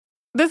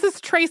This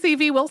is Tracy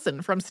V.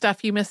 Wilson from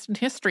Stuff You Missed in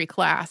History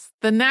class.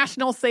 The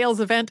national sales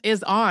event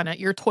is on at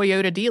your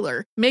Toyota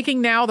dealer, making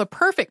now the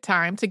perfect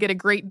time to get a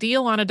great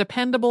deal on a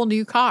dependable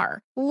new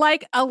car.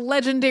 Like a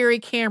legendary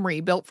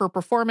Camry built for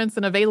performance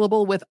and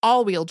available with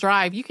all-wheel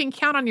drive, you can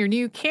count on your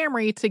new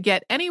Camry to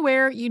get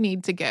anywhere you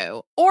need to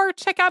go. Or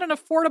check out an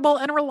affordable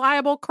and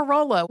reliable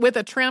Corolla with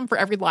a trim for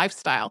every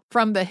lifestyle.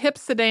 From the hip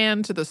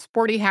sedan to the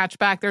sporty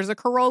hatchback, there's a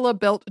Corolla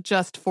built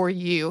just for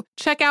you.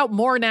 Check out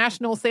more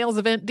national sales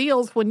event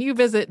deals when you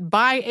visit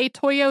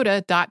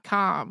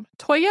buyatoyota.com.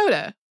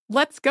 Toyota,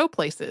 let's go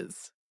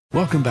places.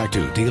 Welcome back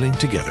to Dealing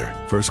Together.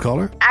 First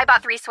caller? I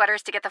bought 3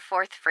 sweaters to get the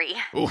 4th free.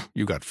 Oh,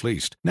 you got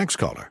fleeced. Next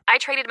caller? I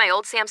traded my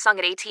old Samsung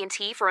at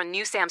AT&T for a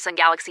new Samsung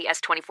Galaxy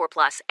S24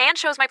 Plus and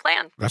chose my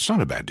plan. That's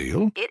not a bad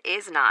deal. It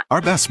is not.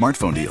 Our best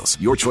smartphone deals.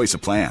 Your choice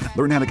of plan.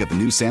 Learn how to get the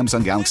new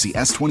Samsung Galaxy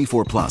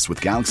S24 Plus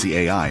with Galaxy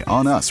AI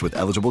on us with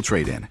eligible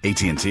trade-in.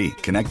 AT&T.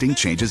 Connecting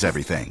changes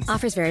everything.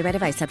 Offers vary by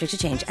device. Subject to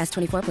change.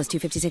 S24 plus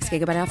 256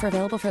 gigabyte offer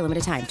available for a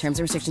limited time. Terms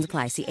and restrictions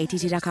apply. See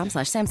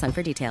att.com/Samsung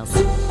for details.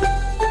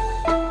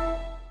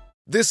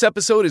 This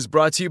episode is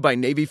brought to you by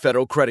Navy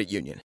Federal Credit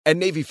Union. At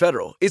Navy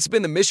Federal, it's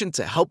been the mission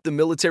to help the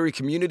military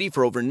community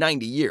for over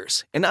 90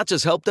 years. And not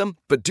just help them,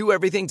 but do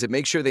everything to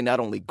make sure they not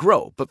only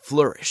grow, but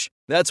flourish.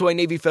 That's why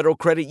Navy Federal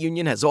Credit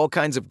Union has all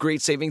kinds of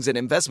great savings and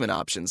investment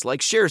options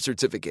like share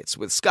certificates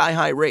with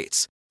sky-high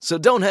rates. So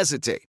don't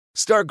hesitate.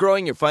 Start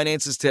growing your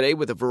finances today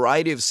with a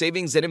variety of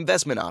savings and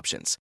investment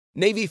options.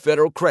 Navy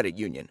Federal Credit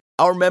Union.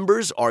 Our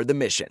members are the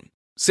mission.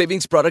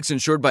 Savings products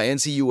insured by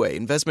NCUA.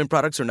 Investment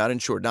products are not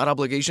insured, not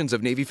obligations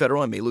of Navy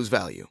Federal and may lose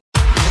value.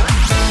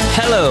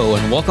 Hello,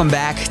 and welcome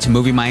back to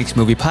Movie Mike's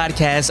Movie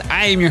Podcast.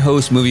 I am your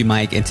host, Movie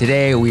Mike, and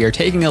today we are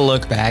taking a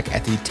look back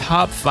at the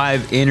top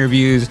 5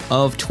 interviews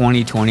of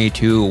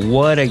 2022.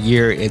 What a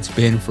year it's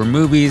been for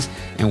movies,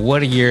 and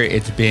what a year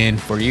it's been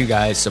for you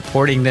guys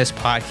supporting this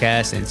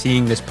podcast and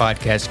seeing this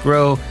podcast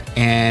grow.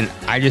 And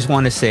I just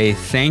want to say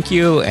thank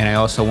you, and I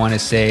also want to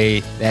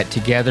say that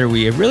together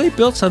we have really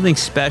built something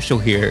special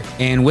here.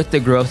 And with the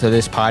growth of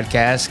this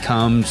podcast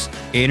comes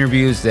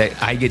interviews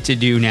that I get to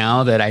do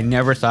now that I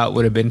never thought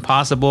would have been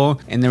possible.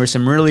 And there were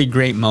some really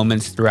great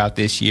moments throughout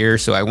this year.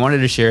 So I wanted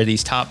to share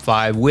these top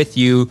 5 with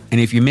you. And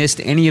if you missed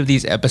any of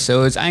these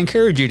episodes, I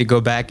encourage you to go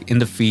back in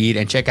the feed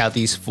and check out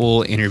these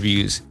full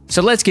interviews.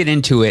 So let's get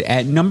into it.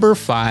 At number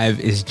 5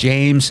 is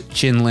James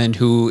Chinland,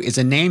 who is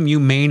a name you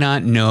may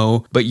not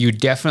know, but you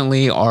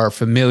definitely are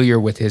familiar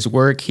with his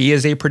work. He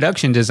is a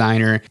production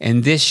designer,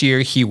 and this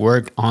year he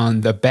worked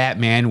on The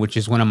Batman, which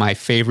is one of my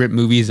favorite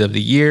movies of the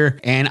year.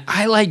 And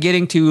I like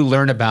getting to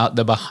learn about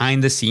the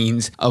behind the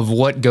scenes of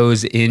what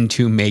goes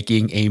into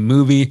making a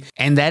movie.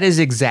 And that is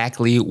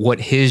exactly what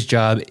his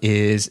job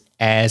is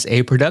as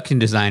a production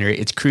designer.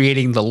 It's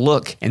creating the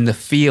look and the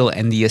feel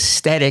and the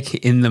aesthetic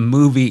in the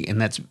movie,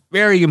 and that's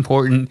very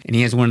important. And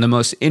he has one of the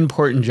most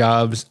important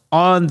jobs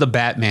on The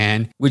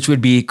Batman, which would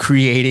be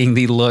creating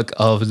the look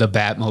of the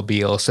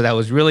Batmobile. So that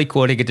was really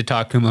cool to get to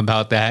talk to him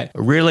about that.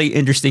 A really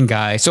interesting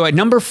guy. So at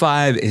number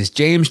 5 is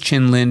James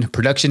Chinland,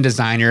 production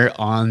designer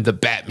on The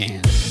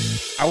Batman.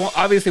 I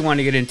obviously want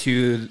to get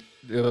into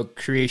the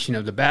creation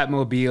of the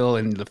Batmobile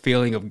and the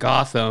feeling of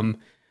Gotham.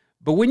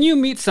 But when you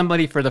meet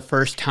somebody for the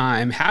first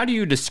time, how do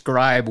you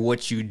describe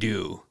what you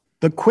do?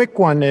 The quick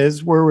one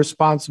is we're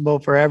responsible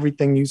for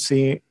everything you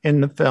see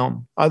in the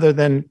film, other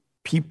than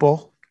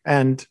people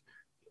and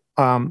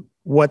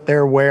what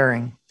they're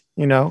wearing.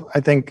 I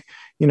think,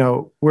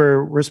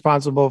 we're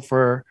responsible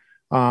for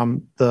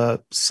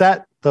the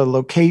set, the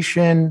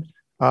location,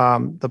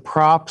 the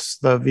props,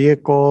 the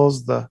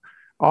vehicles,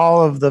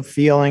 all of the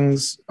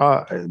feelings,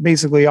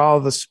 basically all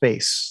of the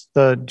space,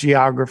 the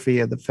geography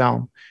of the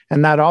film.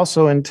 And that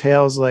also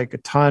entails like a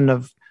ton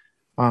of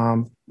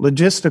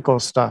logistical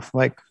stuff,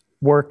 like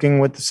working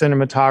with the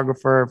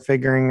cinematographer,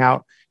 figuring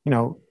out,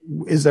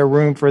 is there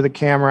room for the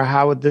camera?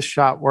 How would this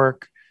shot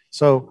work?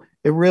 So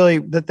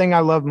the thing I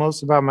love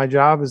most about my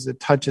job is it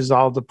touches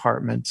all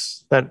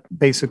departments. That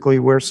basically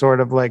we're sort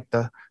of like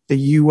the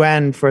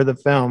UN for the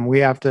film. We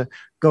have to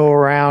go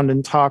around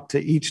and talk to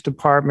each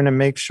department and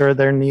make sure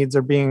their needs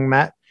are being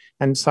met,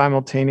 and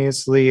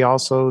simultaneously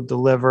also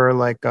deliver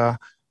like a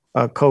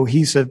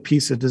cohesive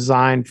piece of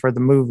design for the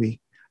movie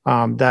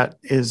that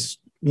is,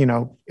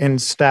 in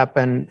step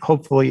and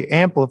hopefully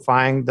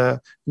amplifying the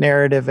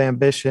narrative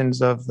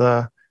ambitions of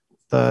the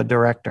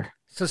director.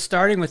 So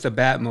starting with the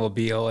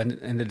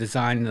Batmobile and the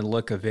design and the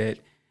look of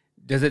it,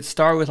 does it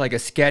start with like a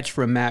sketch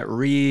from Matt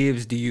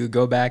Reeves? Do you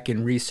go back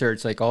and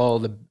research like all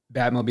the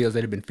Batmobiles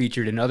that have been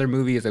featured in other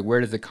movies? Like, where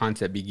does the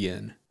concept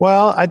begin?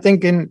 Well, I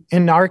think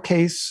in our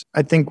case,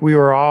 I think we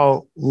were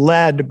all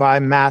led by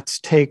Matt's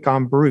take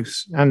on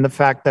Bruce and the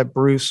fact that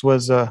Bruce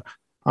was a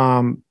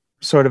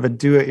sort of a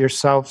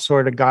do-it-yourself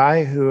sort of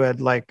guy who had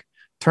like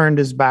turned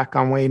his back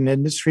on Wayne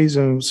Industries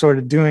and was sort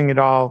of doing it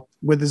all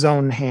with his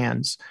own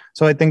hands.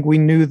 So I think we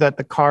knew that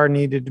the car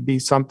needed to be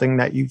something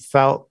that you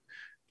felt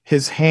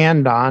his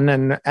hand on,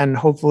 and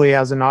hopefully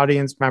as an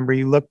audience member,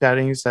 you looked at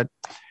it and you said,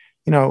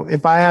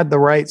 if I had the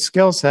right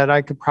skill set,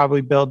 I could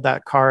probably build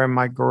that car in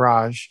my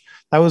garage.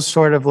 that was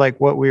sort of like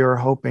what we were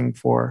hoping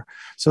for.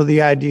 So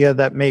the idea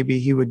that maybe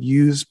he would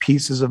use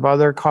pieces of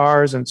other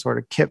cars and sort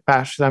of kit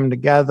bash them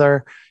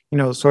together,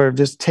 sort of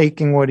just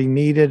taking what he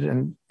needed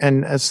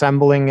and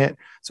assembling it.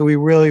 So we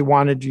really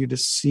wanted you to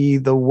see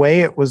the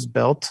way it was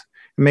built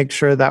and make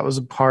sure that was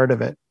a part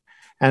of it.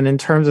 And in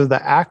terms of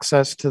the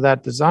access to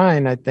that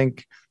design, I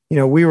think,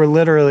 we were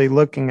literally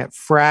looking at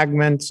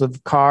fragments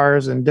of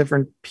cars and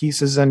different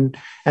pieces and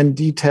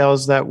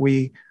details that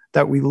we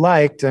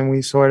liked. And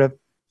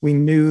we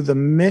knew the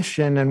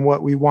mission and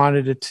what we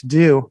wanted it to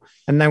do.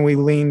 And then we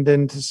leaned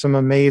into some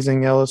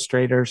amazing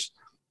illustrators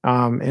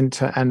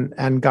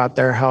and got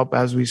their help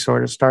as we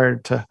sort of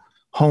started to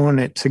hone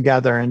it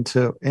together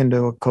into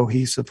a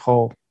cohesive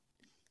whole.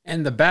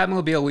 And the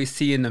Batmobile we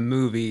see in the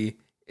movie,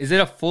 is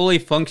it a fully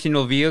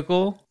functional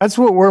vehicle? That's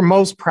what we're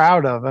most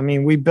proud of. I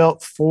mean, we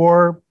built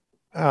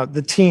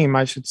the team,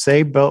 I should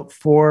say, built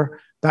 4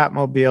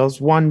 Batmobiles,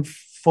 1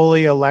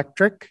 fully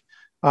electric,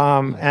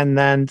 and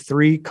then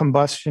 3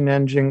 combustion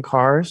engine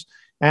cars.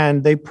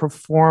 And they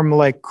perform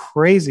like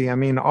crazy. I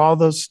mean, all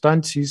those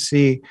stunts you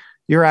see,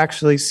 you're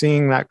actually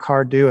seeing that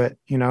car do it,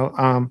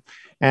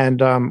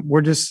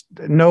 we're just,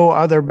 no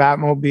other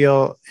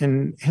Batmobile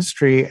in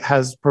history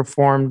has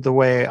performed the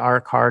way our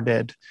car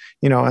did,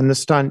 and the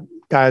stunt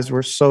guys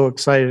were so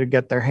excited to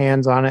get their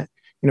hands on it,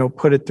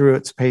 put it through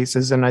its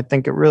paces. And I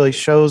think it really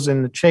shows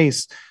in the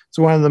chase. It's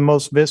one of the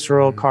most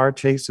visceral car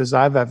chases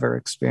I've ever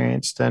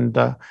experienced. And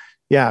Dom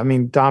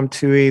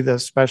Toohey, the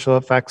special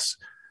effects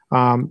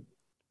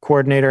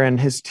coordinator, and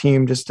his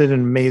team just did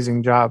an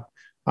amazing job,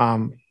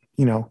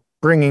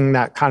 bringing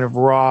that kind of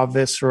raw,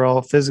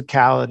 visceral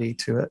physicality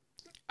to it.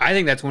 I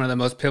think that's one of the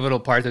most pivotal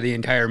parts of the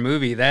entire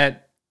movie.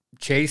 That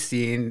chase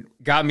scene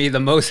got me the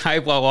most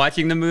hype while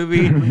watching the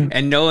movie,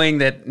 and knowing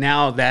that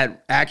now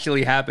that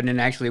actually happened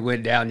and actually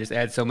went down just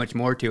adds so much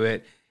more to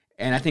it.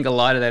 And I think a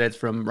lot of that is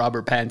from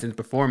Robert Pattinson's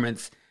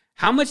performance.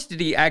 How much did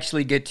he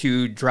actually get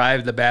to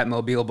drive the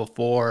Batmobile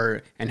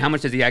before, and how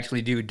much does he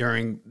actually do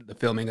during the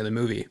filming of the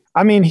movie?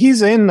 I mean,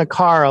 he's in the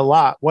car a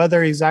lot,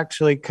 whether he's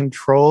actually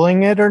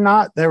controlling it or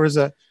not.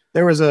 The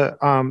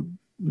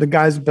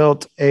guys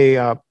built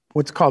a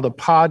what's called a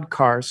pod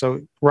car.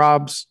 So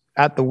Rob's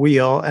at the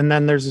wheel, and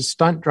then there's a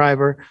stunt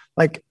driver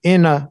like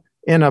in a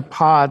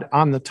pod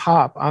on the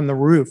top, on the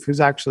roof, who's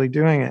actually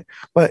doing it.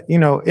 But,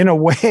 in a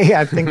way,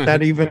 I think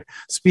that even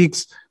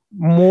speaks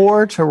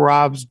more to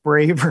Rob's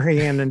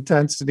bravery and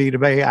intensity to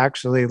be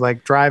actually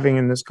like driving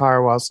in this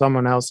car while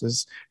someone else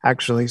is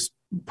actually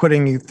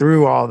putting you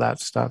through all that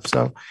stuff.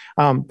 So,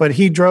 but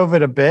he drove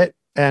it a bit,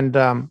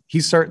 and he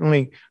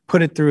certainly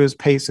put it through his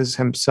paces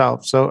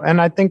himself. So,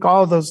 and I think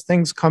all of those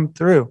things come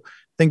through.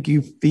 I think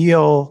you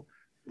feel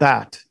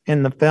that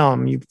in the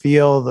film. You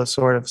feel the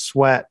sort of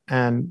sweat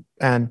and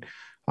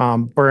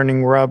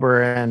burning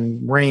rubber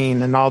and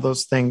rain and all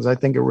those things. I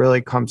think it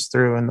really comes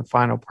through in the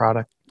final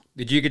product.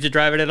 Did you get to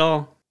drive it at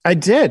all? I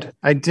did.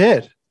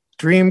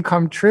 Dream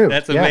come true.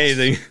 That's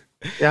amazing.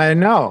 Yes. Yeah, I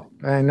know.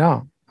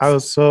 I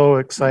was so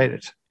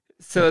excited.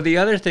 So the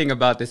other thing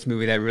about this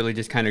movie that really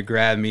just kind of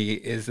grabbed me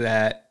is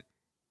that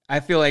I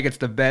feel like it's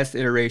the best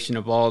iteration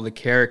of all the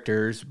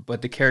characters,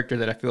 but the character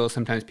that I feel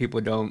sometimes people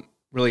don't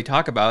really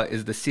talk about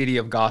is the city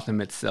of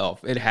Gotham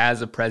itself. It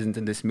has a presence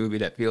in this movie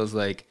that feels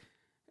like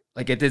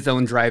it's its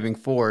own driving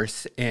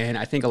force. And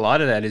I think a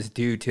lot of that is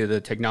due to the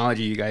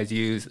technology you guys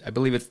use. I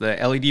believe it's the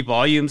LED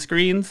volume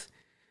screens.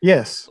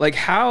 Yes. Like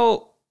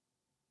how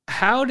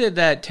did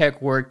that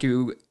tech work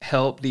to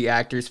help the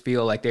actors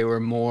feel like they were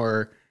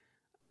more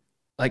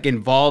like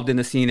involved in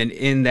the scene and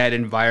in that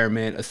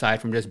environment,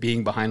 aside from just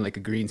being behind like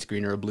a green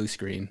screen or a blue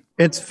screen?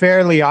 It's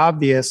fairly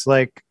obvious,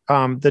 like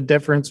the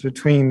difference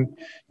between,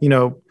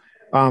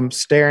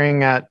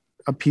 staring at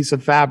a piece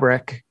of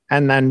fabric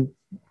and then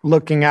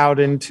looking out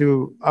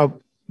into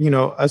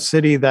a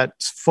city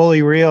that's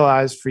fully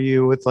realized for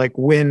you with like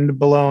wind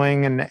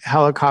blowing and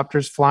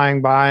helicopters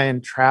flying by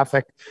and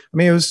traffic. I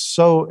mean, it was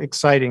so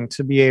exciting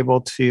to be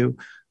able to,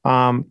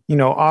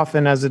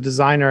 often as a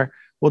designer,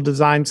 we'll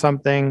design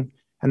something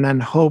and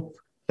then hope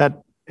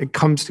that it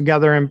comes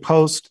together in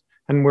post,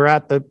 and we're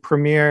at the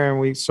premiere and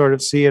we sort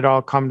of see it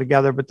all come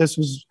together. But this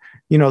was,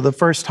 the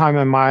first time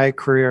in my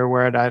career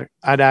where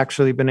I'd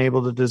actually been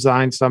able to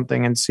design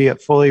something and see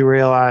it fully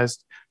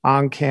realized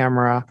on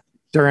camera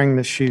during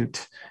the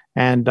shoot.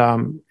 And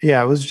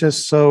it was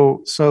just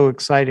so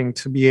exciting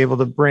to be able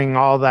to bring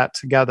all that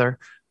together.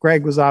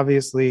 Greg was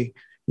obviously,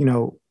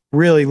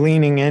 really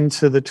leaning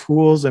into the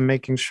tools and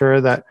making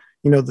sure that,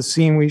 the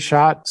scene we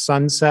shot,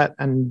 sunset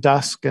and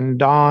dusk and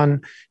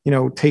dawn,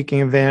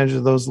 taking advantage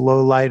of those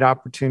low light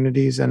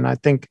opportunities. And I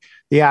think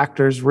the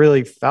actors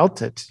really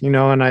felt it,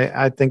 and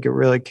I think it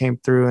really came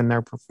through in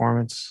their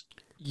performance.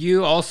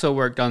 You also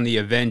worked on the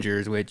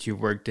Avengers, which you've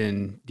worked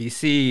in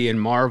DC and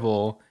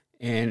Marvel,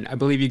 and I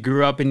believe you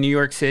grew up in New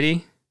York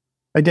City?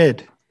 I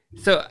did.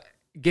 So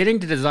getting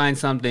to design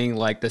something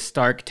like the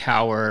Stark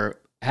Tower,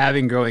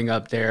 having growing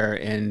up there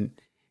and,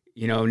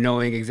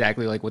 knowing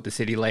exactly like what the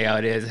city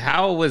layout is,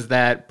 how was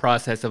that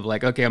process of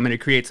like, okay, I'm going to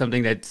create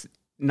something that's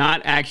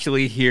not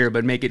actually here,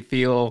 but make it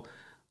feel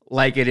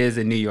like it is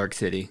in New York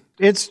City?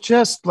 It's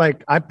just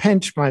like I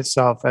pinch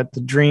myself at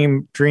the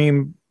dream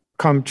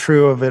come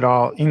true of it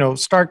all. You know,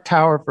 Stark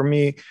Tower for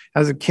me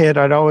as a kid,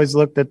 I'd always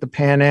looked at the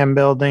Pan Am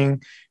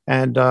building,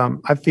 and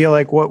I feel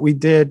like what we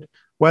did,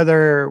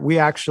 whether we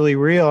actually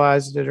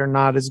realized it or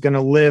not, is going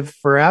to live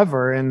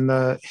forever in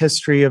the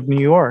history of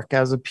New York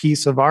as a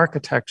piece of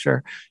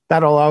architecture.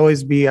 That'll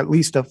always be at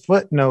least a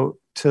footnote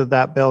to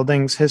that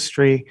building's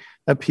history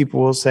that people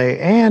will say,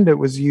 and it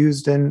was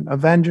used in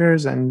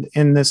Avengers and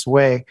in this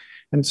way.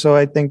 And so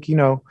I think, you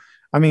know,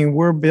 I mean,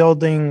 we're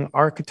building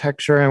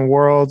architecture and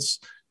worlds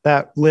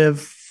that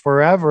live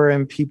forever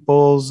in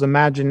people's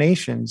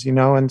imaginations, you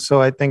know? And so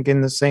I think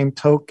in the same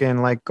token,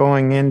 like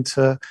going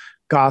into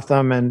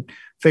Gotham and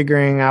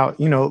figuring out,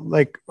 you know,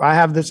 like I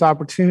have this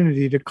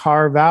opportunity to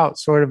carve out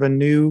sort of a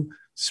new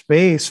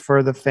space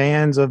for the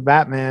fans of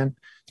Batman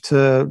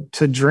to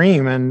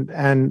dream.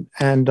 And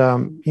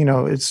you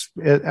know,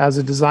 as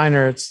a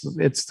designer,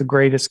 it's the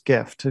greatest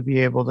gift to be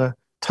able to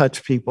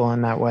touch people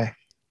in that way.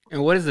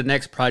 And what is the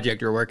next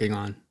project you're working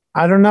on?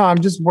 I don't know. I'm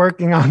just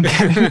working on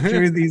getting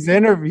through these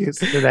interviews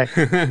today.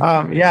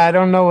 Yeah, I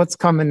don't know what's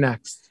coming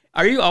next.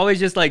 Are you always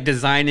just like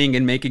designing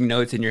and making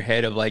notes in your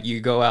head of like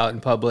you go out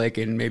in public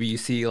and maybe you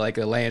see like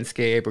a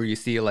landscape or you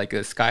see like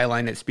a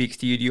skyline that speaks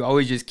to you? Do you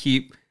always just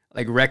keep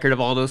like record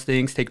of all those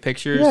things, take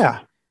pictures?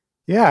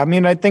 Yeah. I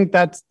mean, I think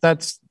that's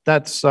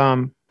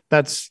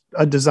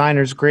a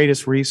designer's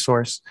greatest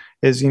resource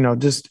is, you know,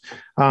 just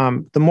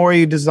the more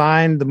you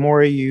design, the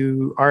more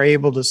you are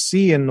able to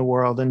see in the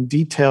world and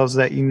details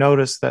that you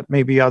notice that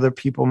maybe other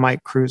people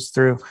might cruise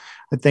through.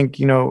 I think,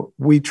 you know,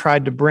 we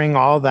tried to bring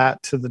all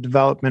that to the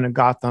development of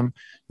Gotham.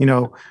 You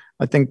know,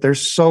 I think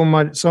there's so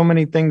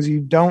many things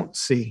you don't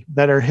see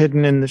that are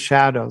hidden in the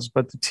shadows,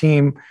 but the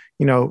team,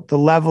 you know, the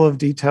level of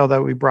detail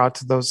that we brought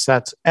to those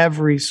sets,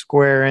 every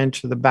square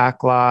inch of the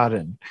back lot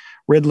and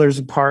Riddler's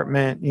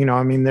apartment, you know,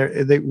 I mean,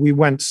 we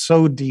went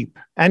so deep.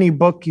 Any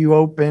book you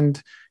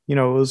opened, you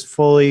know, it was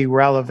fully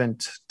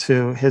relevant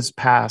to his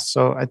past.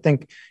 So I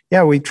think,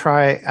 yeah, we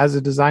try as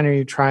a designer,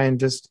 you try and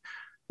just,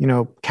 you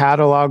know,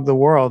 catalog the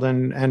world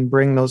and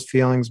bring those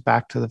feelings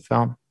back to the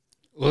film.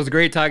 Well, it was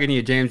great talking to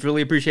you, James.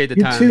 Really appreciate the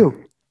time. You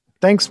too.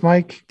 Thanks,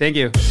 Mike. Thank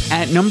you.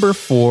 At number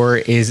 4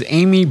 is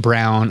Amy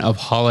Brown of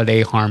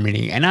Holiday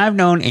Harmony. And I've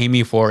known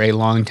Amy for a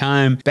long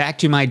time, back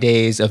to my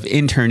days of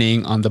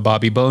interning on the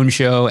Bobby Bones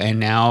Show and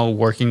now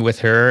working with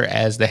her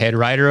as the head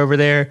writer over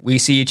there. We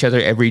see each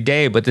other every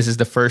day, but this is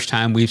the first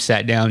time we've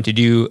sat down to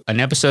do an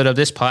episode of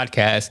this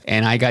podcast,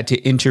 and I got to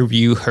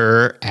interview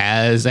her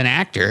as an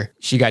actor.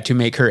 She got to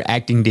make her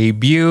acting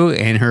debut,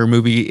 and her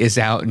movie is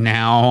out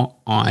now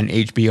on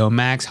HBO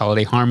Max,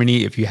 Holiday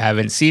Harmony, if you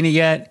haven't seen it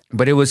yet.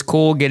 But it was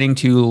cool getting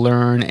to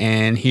learn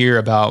and hear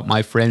about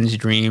my friend's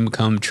dream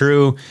come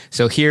true.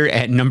 So here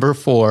at number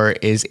 4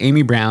 is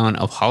Amy Brown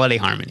of Holiday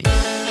Harmony.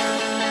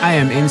 I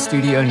am in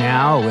studio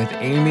now with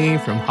Amy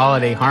from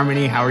Holiday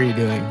Harmony. How are you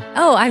doing?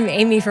 Oh, I'm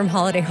Amy from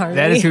Holiday Harmony.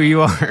 That is who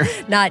you are.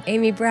 Not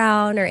Amy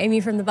Brown or Amy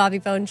from the Bobby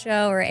Bones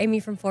Show or Amy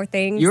from Four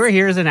Things. You are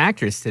here as an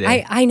actress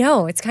today. I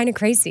know. It's kind of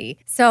crazy.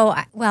 So,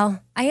 well,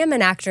 I am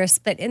an actress,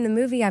 but in the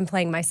movie, I'm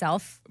playing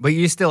myself. But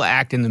you still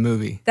act in the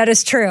movie. That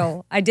is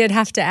true. I did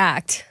have to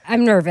act.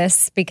 I'm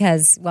nervous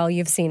because, well,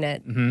 you've seen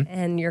it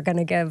and you're going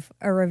to give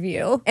a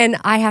review. And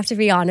I have to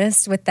be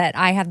honest with that.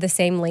 I have the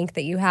same link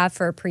that you have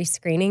for a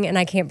pre-screening and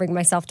I can't bring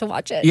myself to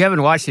watch it. You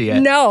haven't watched it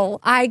yet? No.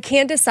 I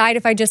can't decide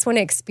if I just want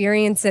to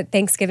experience it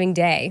Thanksgiving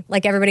Day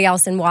like everybody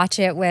else and watch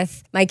it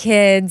with my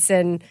kids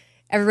and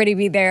everybody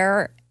be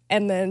there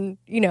and then,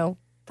 you know,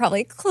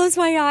 probably close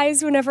my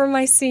eyes whenever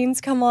my scenes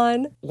come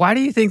on. Why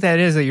do you think that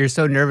is that you're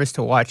so nervous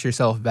to watch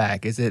yourself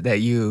back? Is it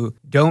that you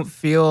don't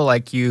feel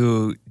like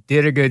you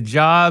did a good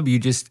job? You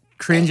just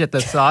cringe at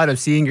the thought of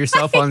seeing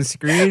yourself on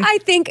screen? I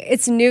think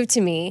it's new to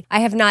me.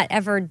 I have not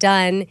ever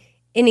done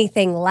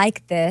anything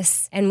like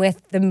this. And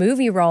with the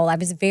movie role, I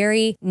was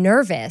very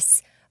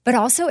nervous, but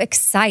also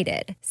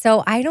excited.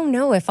 So I don't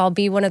know if I'll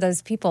be one of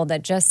those people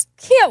that just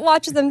can't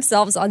watch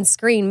themselves on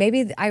screen.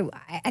 Maybe I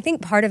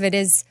think part of it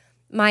is,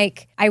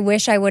 Mike, I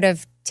wish I would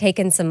have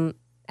taken some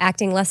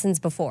acting lessons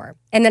before,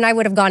 and then I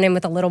would have gone in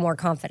with a little more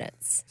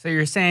confidence. So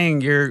you're saying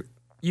you're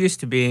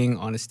used to being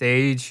on a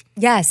stage.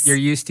 Yes. You're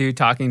used to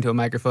talking to a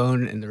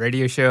microphone in the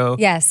radio show.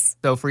 Yes.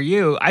 So for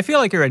you, I feel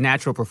like you're a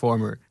natural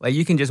performer. Like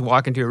you can just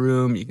walk into a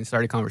room, you can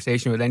start a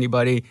conversation with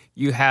anybody.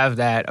 You have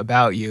that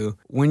about you.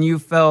 When you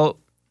felt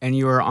and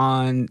you were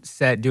on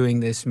set doing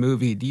this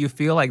movie, do you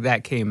feel like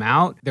that came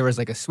out? There was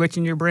like a switch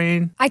in your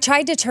brain? I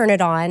tried to turn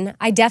it on.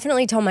 I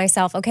definitely told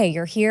myself, okay,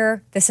 you're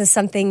here. This is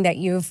something that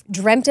you've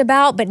dreamt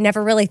about but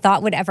never really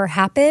thought would ever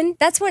happen.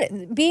 That's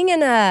what being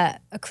in a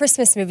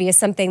Christmas movie is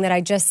something that I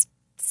just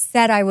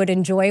said I would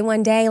enjoy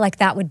one day. Like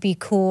that would be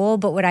cool,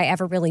 but would I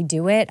ever really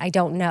do it? I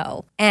don't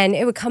know. And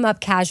it would come up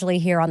casually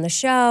here on the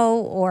show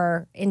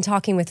or in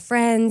talking with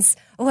friends.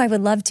 Oh, I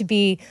would love to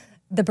be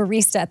the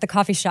barista at the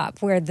coffee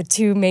shop where the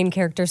two main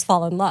characters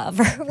fall in love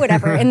or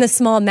whatever in the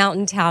small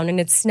mountain town and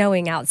it's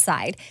snowing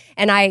outside.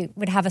 And I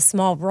would have a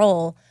small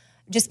role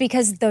just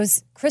because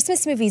those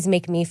Christmas movies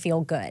make me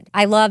feel good.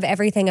 I love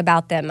everything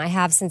about them. I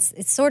have since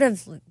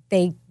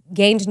they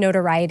gained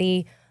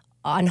notoriety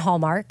on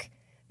Hallmark.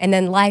 And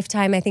then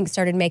Lifetime, I think,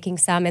 started making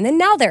some. And then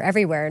now they're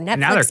everywhere.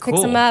 Netflix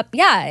picks them up.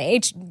 Yeah,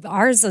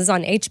 ours is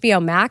on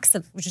HBO Max,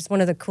 which is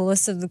one of the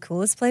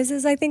coolest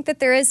places, I think, that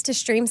there is to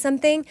stream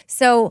something.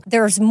 So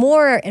there's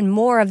more and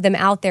more of them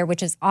out there,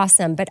 which is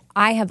awesome. But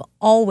I have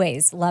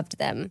always loved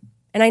them.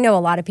 And I know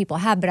a lot of people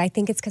have, but I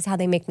think it's because how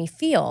they make me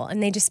feel.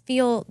 And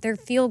they're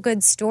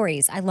feel-good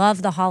stories. I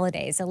love the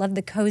holidays. I love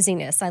the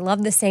coziness. I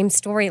love the same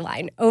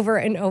storyline over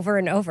and over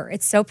and over.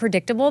 It's so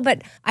predictable,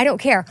 but I don't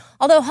care.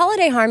 Although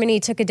Holiday Harmony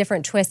took a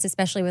different twist,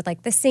 especially with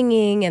like the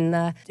singing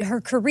and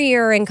her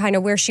career and kind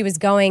of where she was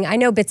going. I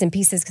know bits and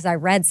pieces because I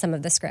read some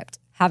of the script.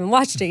 Haven't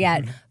watched it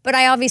yet, but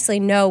I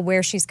obviously know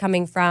where she's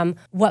coming from,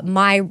 what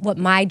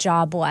my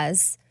job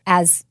was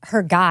as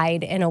her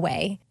guide in a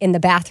way in the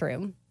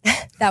bathroom.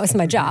 That was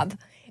my job.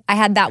 I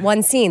had that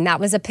one scene.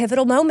 That was a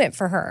pivotal moment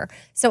for her.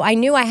 So I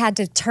knew I had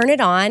to turn it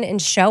on and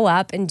show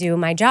up and do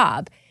my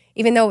job.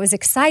 Even though it was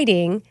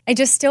exciting, I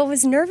just still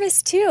was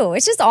nervous too.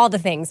 It's just all the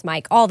things,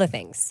 Mike, all the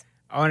things.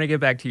 I want to get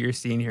back to your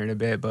scene here in a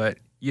bit, but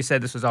you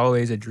said this was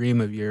always a dream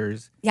of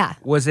yours. Yeah.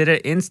 Was it an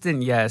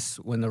instant yes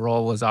when the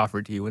role was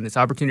offered to you? When this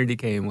opportunity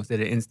came, was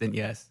it an instant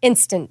yes?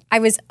 Instant. I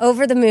was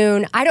over the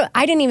moon.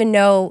 I didn't even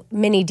know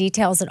many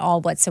details at all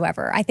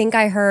whatsoever. I think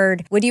I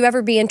heard, would you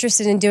ever be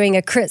interested in doing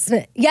a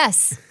Christmas?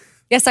 Yes.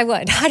 Yes, I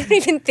would. I don't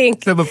even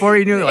think. So before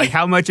you knew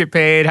how much it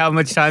paid, how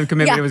much time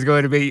commitment it was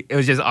going to be, it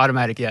was just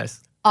automatic yes.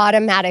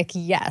 Automatic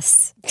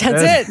yes.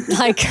 That's it. You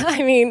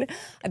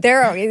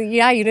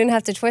didn't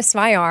have to twist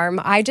my arm.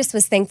 I just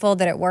was thankful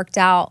that it worked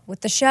out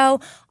with the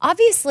show.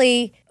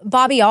 Obviously,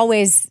 Bobby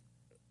always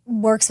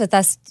works with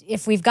us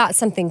if we've got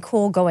something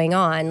cool going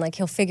on, like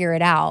he'll figure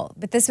it out.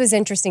 But this was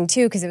interesting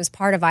too because it was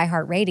part of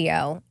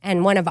iHeartRadio.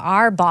 And one of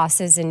our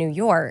bosses in New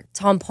York,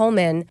 Tom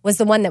Pullman, was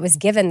the one that was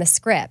given the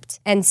script.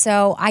 And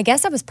so I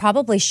guess I was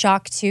probably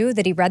shocked too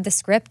that he read the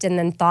script and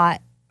then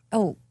thought,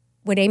 oh,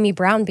 would Amy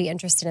Brown be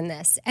interested in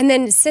this? And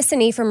then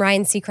Sissany from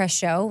Ryan Seacrest's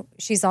show,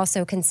 she's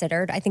also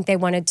considered. I think they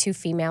wanted 2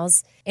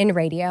 females in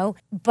radio.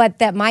 But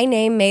that my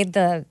name made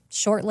the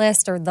short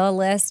list or the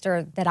list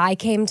or that I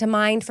came to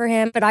mind for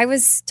him. But I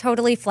was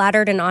totally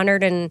flattered and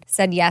honored and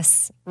said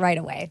yes right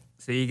away.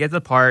 So you get the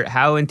part.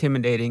 How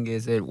intimidating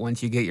is it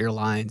once you get your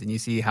lines and you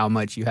see how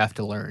much you have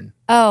to learn?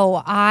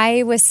 Oh,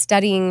 I was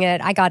studying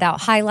it. I got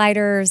out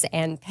highlighters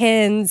and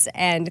pens,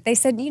 and they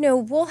said,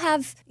 you'll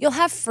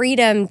have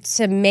freedom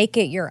to make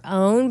it your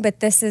own, but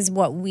this is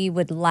what we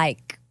would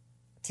like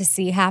to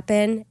see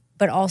happen.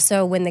 But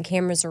also when the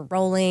cameras are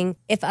rolling,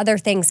 if other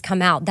things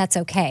come out, that's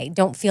okay.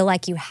 Don't feel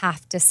like you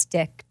have to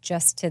stick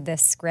just to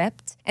this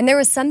script. And there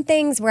was some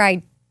things where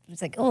I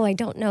was like, I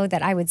don't know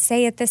that I would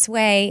say it this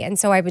way. And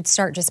so I would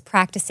start just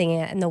practicing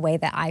it in the way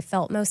that I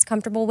felt most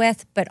comfortable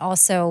with, but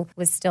also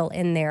was still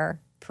in their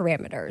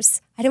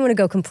parameters. I didn't want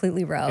to go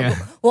completely rogue. Yeah.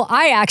 Well,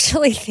 I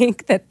actually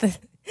think that the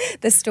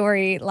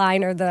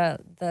storyline or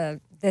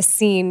the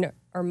scene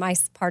or my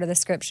part of the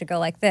script should go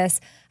like this.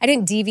 I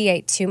didn't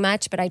deviate too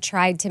much, but I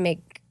tried to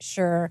make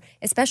sure,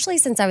 especially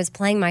since I was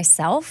playing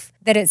myself,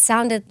 that it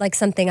sounded like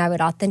something I would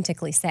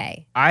authentically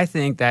say. I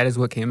think that is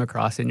what came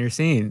across in your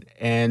scene.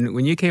 And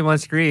when you came on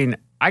screen,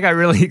 I got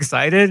really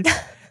excited.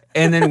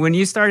 And then when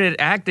you started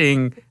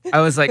acting,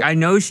 I was like, I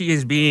know she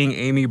is being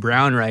Amy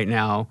Brown right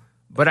now,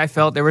 but I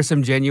felt there was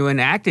some genuine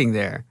acting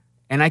there.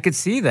 And I could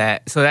see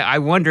that. So I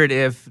wondered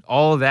if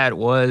all of that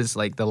was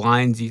like the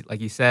lines,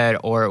 like you said,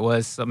 or it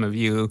was some of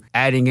you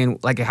adding in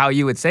like how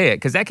you would say it.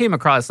 Because that came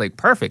across like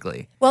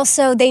perfectly. Well,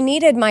 so they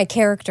needed my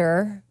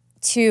character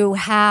to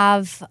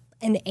have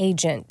an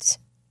agent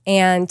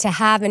and to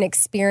have an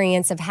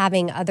experience of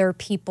having other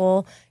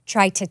people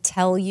try to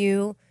tell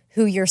you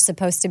who you're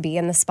supposed to be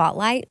in the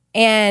spotlight.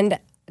 And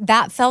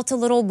that felt a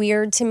little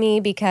weird to me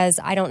because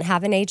I don't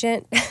have an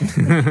agent.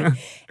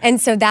 And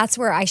so that's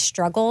where I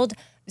struggled.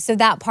 So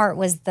that part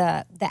was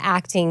the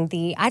acting.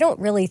 I don't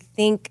really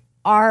think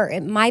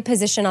my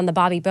position on the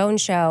Bobby Bones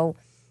show,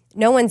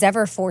 no one's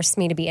ever forced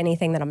me to be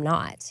anything that I'm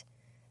not.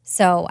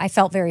 So I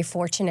felt very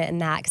fortunate in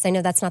that because I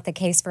know that's not the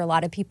case for a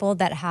lot of people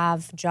that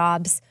have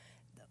jobs,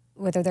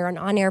 whether they're an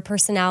on-air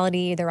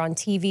personality, they're on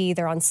TV,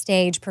 they're on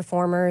stage,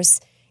 performers.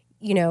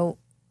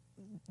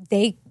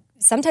 They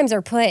sometimes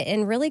are put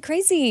in really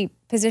crazy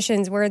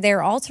positions where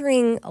they're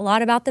altering a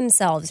lot about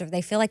themselves or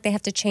they feel like they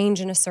have to change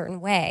in a certain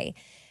way.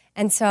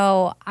 And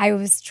so I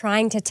was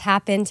trying to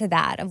tap into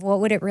that of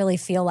what would it really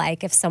feel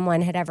like if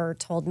someone had ever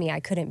told me I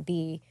couldn't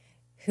be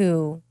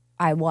who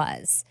I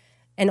was.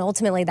 And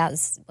ultimately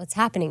that's what's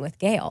happening with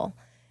Gail.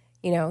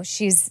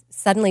 She's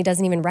suddenly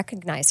doesn't even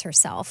recognize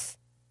herself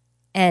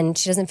and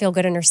she doesn't feel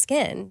good in her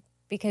skin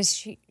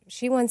because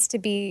she wants to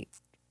be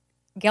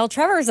Gail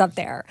Travers up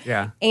there.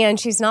 Yeah. And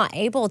she's not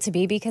able to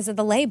be because of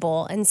the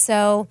label. And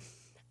so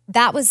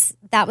that was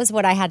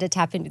what I had to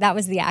tap into. That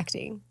was the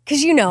acting.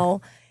 Because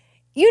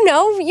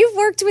you've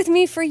worked with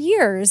me for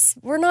years.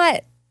 We're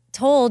not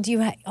told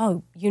you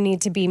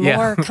need to be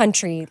more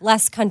country,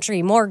 less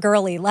country, more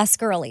girly, less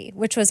girly,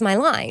 which was my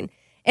line.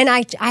 And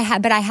I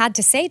had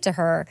to say to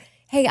her,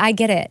 hey, I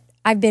get it.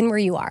 I've been where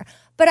you are.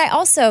 But I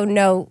also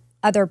know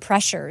other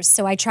pressures.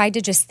 So I tried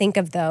to just think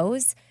of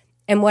those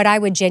and what I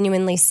would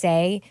genuinely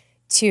say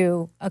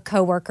to a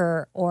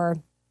coworker or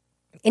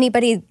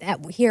anybody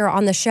here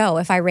on the show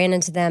if I ran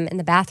into them in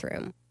the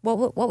bathroom.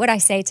 What would I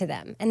say to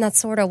them? And that's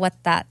sort of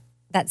what that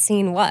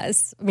scene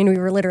was. I mean, we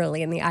were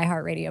literally in the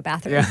iHeartRadio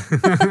bathroom.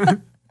 Yeah.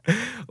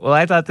 Well,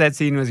 I thought that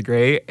scene was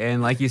great.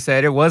 And like you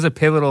said, it was a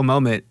pivotal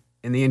moment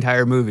in the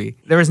entire movie.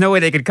 There was no way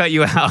they could cut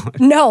you out.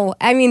 No,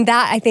 I mean,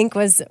 that I think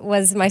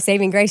was my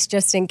saving grace,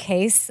 just in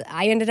case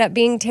I ended up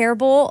being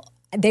terrible.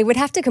 They would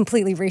have to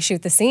completely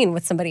reshoot the scene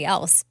with somebody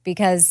else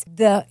because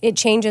it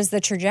changes the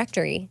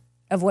trajectory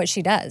of what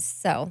she does.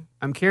 So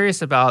I'm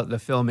curious about the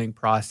filming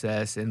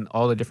process and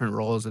all the different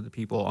roles of the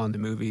people on the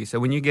movie. So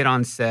when you get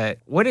on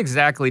set, what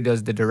exactly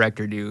does the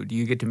director do? Do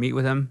you get to meet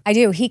with him? I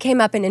do. He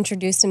came up and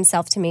introduced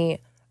himself to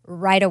me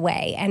right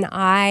away. And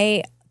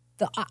I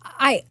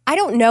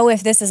don't know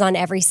if this is on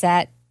every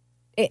set.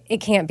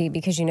 It can't be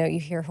because, you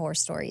hear horror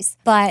stories.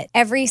 But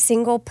every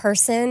single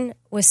person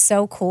was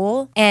so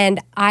cool. And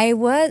I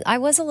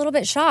was a little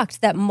bit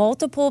shocked that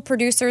multiple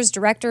producers,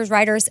 directors,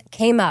 writers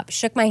came up,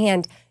 shook my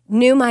hand,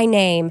 knew my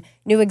name,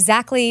 knew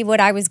exactly what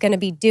I was going to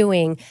be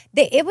doing.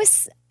 It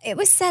was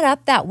set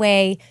up that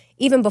way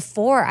even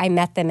before I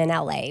met them in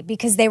LA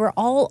because they were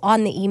all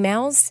on the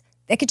emails.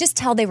 I could just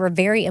tell they were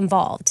very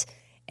involved.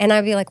 And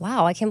I'd be like,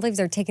 wow, I can't believe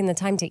they're taking the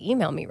time to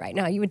email me right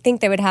now. You would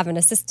think they would have an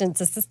assistant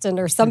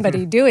or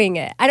somebody doing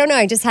it. I don't know.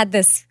 I just had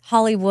this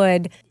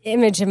Hollywood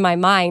image in my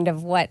mind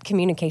of what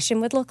communication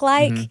would look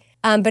like.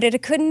 Mm-hmm. But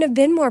it couldn't have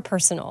been more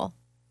personal.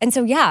 And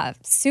so, yeah,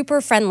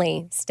 super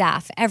friendly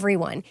staff,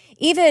 everyone.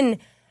 Even,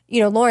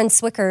 Lauren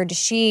Swickard,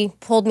 she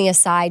pulled me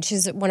aside.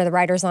 She's one of the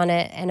writers on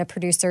it and a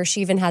producer.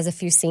 She even has a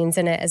few scenes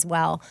in it as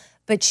well.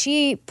 But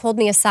she pulled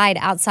me aside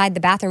outside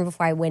the bathroom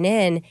before I went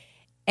in.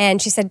 And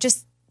she said,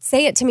 just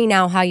say it to me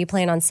now how you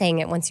plan on saying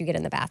it once you get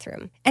in the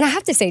bathroom. And I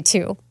have to say,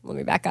 too, let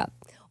me back up.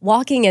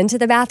 Walking into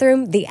the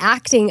bathroom, the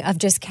acting of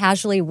just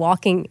casually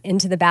walking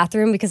into the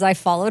bathroom because I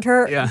followed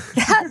her, yeah.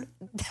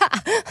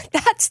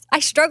 I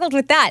struggled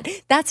with that.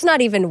 That's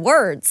not even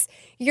words.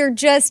 You're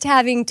just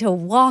having to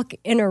walk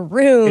in a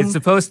room. It's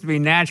supposed to be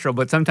natural,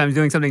 but sometimes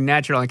doing something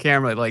natural on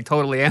camera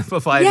totally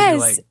amplifies it.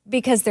 Yes,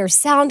 because there's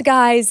sound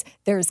guys,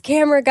 there's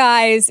camera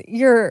guys.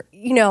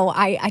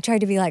 I tried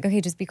to be like,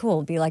 okay, just be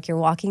cool. Be like you're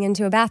walking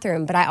into a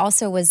bathroom. But I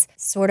also was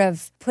sort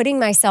of putting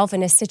myself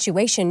in a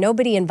situation.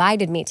 Nobody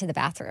invited me to the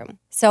bathroom.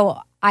 So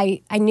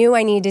I knew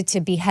I needed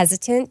to be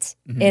hesitant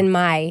in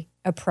my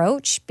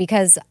approach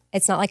because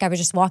it's not like I was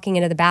just walking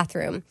into the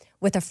bathroom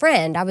with a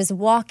friend. I was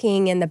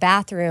walking in the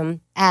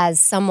bathroom as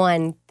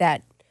someone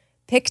that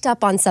picked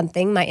up on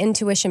something. My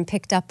intuition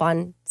picked up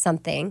on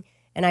something,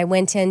 and I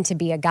went in to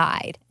be a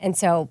guide. And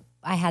so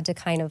I had to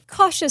kind of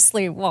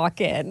cautiously walk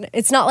in.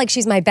 It's not like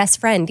she's my best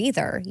friend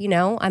either,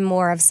 I'm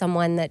more of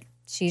someone that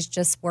she's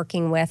just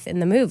working with in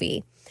the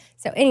movie.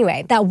 So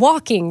anyway, that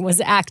walking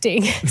was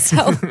acting.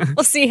 So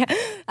we'll see.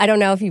 I don't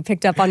know if you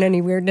picked up on any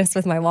weirdness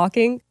with my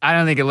walking. I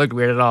don't think it looked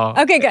weird at all.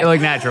 Okay, good. It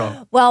looked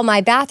natural. Well,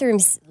 my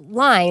bathroom's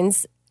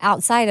lines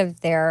outside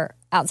of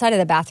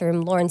the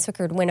bathroom, Lauren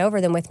Swickard went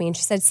over them with me and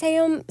she said, say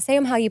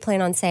them how you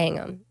plan on saying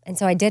them. And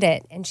so I did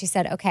it. And she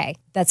said, okay,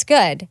 that's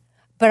good.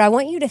 But I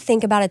want you to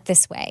think about it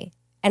this way.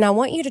 And I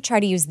want you to try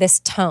to use this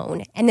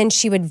tone. And then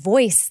she would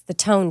voice the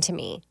tone to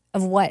me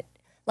of what,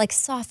 like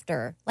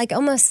softer, like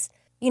almost,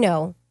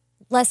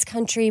 less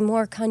country,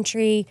 more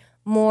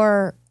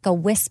a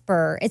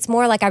whisper. It's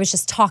more like I was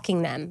just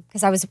talking them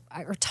because I was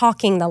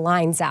talking the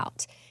lines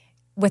out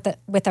with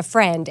a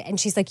friend. And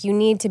she's like, you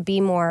need to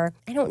be more,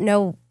 I don't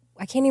know,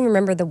 I can't even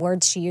remember the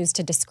words she used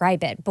to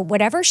describe it. But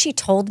whatever she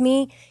told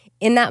me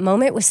in that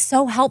moment was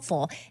so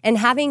helpful. And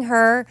having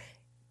her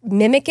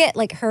mimic it,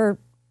 like her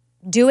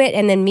do it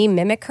and then me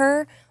mimic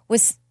her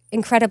was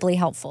incredibly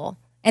helpful.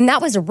 And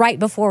that was right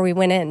before we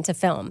went in to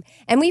film.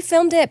 And we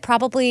filmed it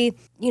probably,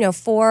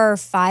 4 or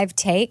 5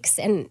 takes.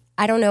 And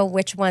I don't know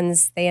which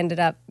ones they ended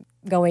up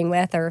going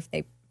with or if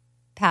they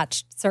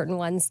patched certain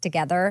ones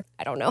together.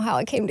 I don't know how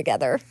it came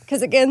together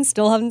because, again,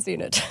 still haven't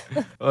seen it.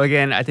 Well,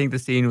 again, I think the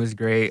scene was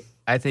great.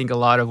 I think a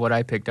lot of what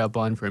I picked up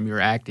on from your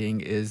acting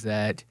is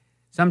that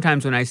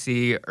sometimes when I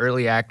see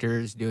early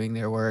actors doing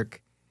their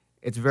work,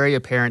 it's very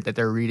apparent that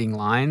they're reading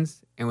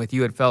lines. And with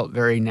you, it felt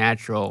very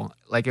natural.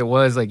 Like it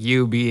was like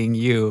you being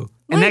you.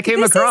 And that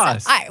came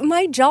across.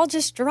 My jaw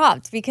just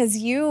dropped because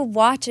you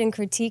watch and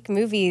critique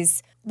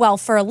movies, well,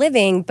 for a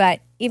living, but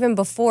even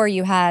before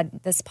you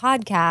had this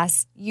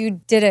podcast,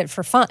 you did it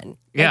for fun.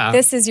 Yeah. Like,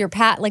 this is your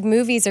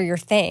movies are your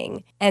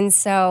thing. And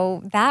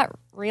so that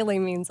really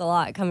means a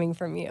lot coming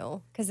from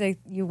you because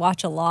you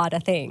watch a lot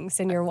of things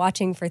and you're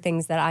watching for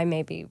things that I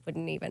maybe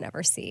wouldn't even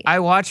ever see.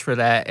 I watched for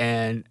that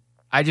and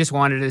I just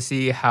wanted to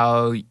see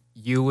how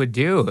you would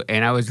do.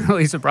 And I was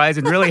really surprised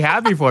and really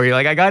happy for you.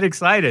 Like I got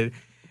excited.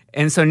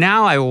 And so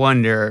now I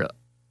wonder,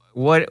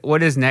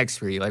 what is next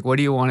for you? Like, what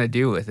do you want to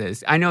do with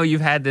this? I know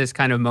you've had this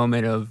kind of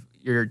moment of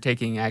you're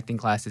taking acting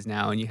classes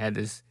now and you had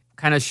this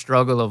kind of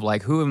struggle of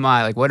like, who am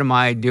I? Like, what am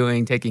I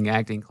doing taking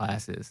acting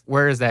classes?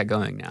 Where is that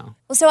going now?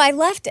 Well, so I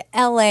left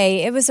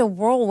LA. It was a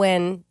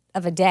whirlwind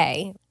of a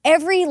day.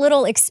 Every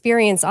little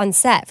experience on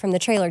set, from the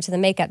trailer to the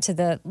makeup to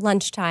the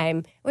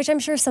lunchtime, which I'm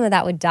sure some of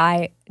that would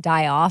die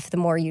off the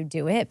more you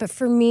do it. But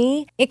for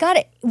me,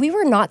 we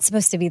were not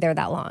supposed to be there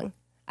that long.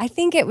 I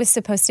think it was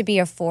supposed to be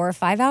a 4 or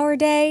 5 hour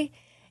day.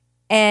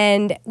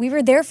 And we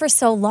were there for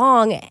so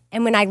long.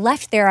 And when I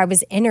left there, I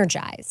was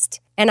energized.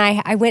 And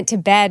I went to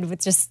bed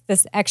with just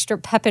this extra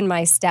pep in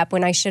my step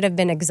when I should have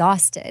been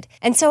exhausted.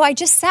 And so I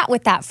just sat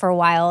with that for a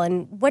while.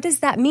 And what does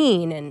that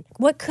mean? And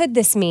what could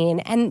this mean?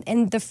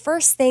 And the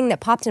first thing that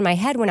popped in my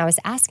head when I was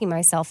asking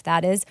myself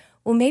that is,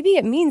 well, maybe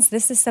it means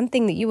this is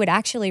something that you would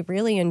actually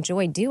really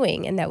enjoy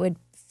doing and that would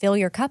fill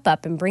your cup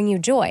up and bring you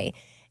joy.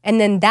 And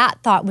then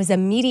that thought was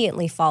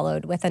immediately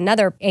followed with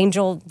another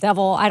angel,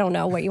 devil, I don't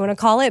know what you want to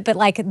call it, but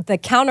like the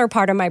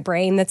counterpart of my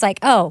brain that's like,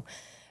 oh,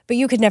 but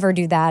you could never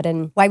do that.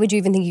 And why would you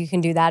even think you can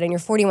do that? And you're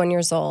 41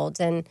 years old.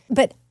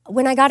 But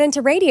when I got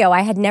into radio,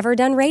 I had never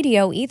done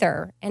radio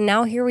either. And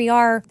now here we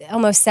are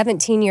almost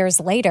 17 years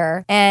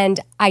later. And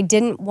I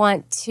didn't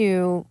want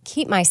to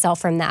keep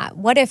myself from that.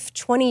 What if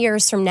 20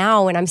 years from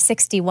now, when I'm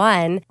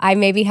 61, I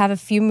maybe have a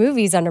few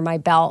movies under my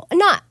belt?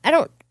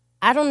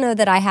 I don't know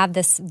that I have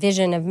this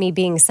vision of me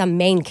being some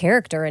main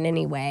character in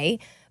any way,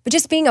 but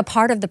just being a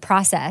part of the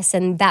process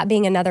and that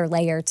being another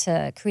layer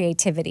to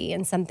creativity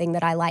and something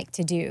that I like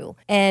to do.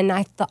 And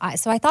I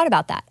thought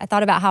about that. I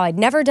thought about how I'd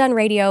never done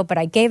radio, but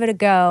I gave it a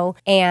go,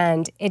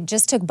 and it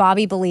just took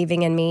Bobby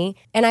believing in me.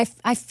 And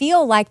I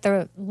feel like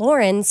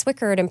Lauren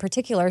Swickard in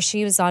particular,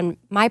 she was on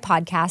my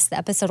podcast. The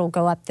episode will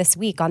go up this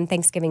week on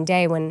Thanksgiving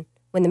Day when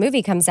the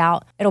movie comes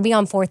out. It'll be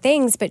on 4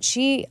 Things, but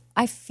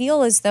I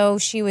feel as though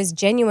she was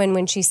genuine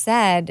when she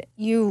said,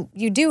 you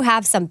do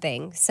have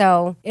something.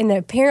 So, and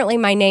apparently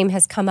my name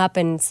has come up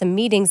in some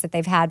meetings that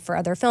they've had for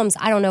other films.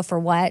 I don't know for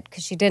what,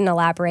 because she didn't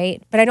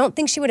elaborate, but I don't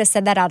think she would have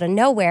said that out of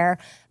nowhere,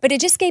 but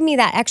it just gave me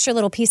that extra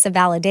little piece of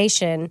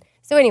validation.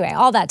 So anyway,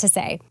 all that to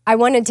say, I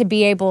wanted to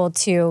be able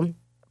to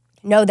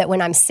know that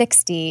when I'm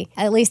 60,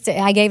 at least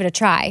I gave it a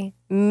try.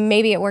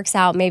 Maybe it works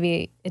out,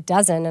 maybe it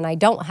doesn't, and I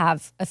don't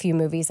have a few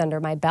movies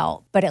under my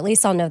belt, but at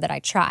least I'll know that I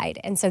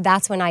tried. And so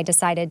that's when I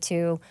decided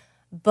to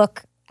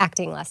book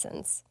acting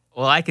lessons.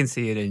 Well, I can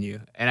see it in you,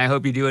 and I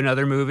hope you do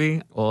another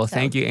movie. Well,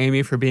 thank you,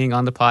 Amy, for being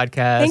on the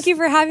podcast. Thank you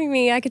for having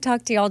me. I could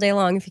talk to you all day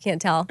long if you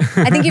can't tell.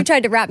 I think you've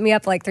tried to wrap me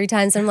up like 3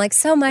 times. I'm like,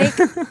 so Mike,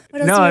 what else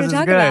do you want to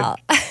talk about?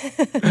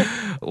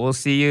 We'll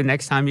see you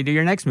next time you do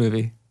your next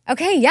movie.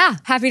 Okay, yeah.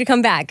 Happy to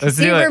come back. Let's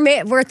do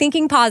it. We're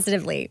thinking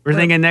positively. We're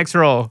thinking next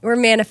role. We're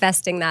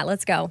manifesting that.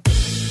 Let's go.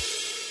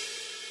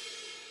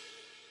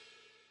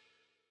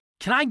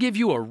 Can I give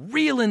you a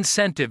real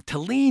incentive to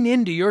lean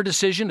into your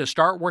decision to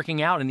start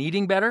working out and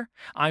eating better?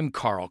 I'm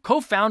Carl,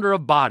 co-founder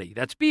of BODi.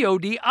 That's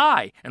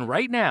BODI. And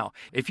right now,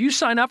 if you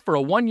sign up for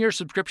a 1-year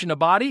subscription to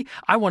BODi,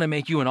 I want to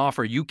make you an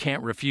offer you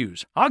can't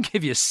refuse. I'll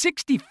give you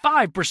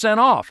 65%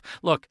 off.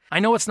 Look, I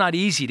know it's not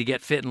easy to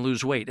get fit and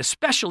lose weight,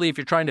 especially if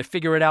you're trying to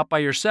figure it out by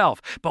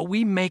yourself, but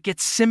we make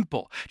it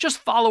simple. Just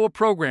follow a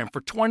program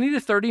for 20 to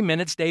 30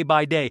 minutes day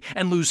by day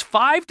and lose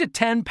 5 to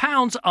 10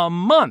 pounds a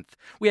month.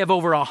 We have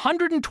over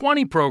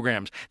 120 programs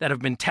that have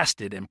been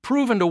tested and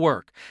proven to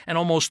work, and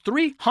almost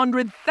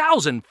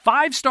 300,000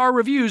 5-star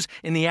reviews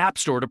in the App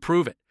Store to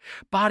prove it.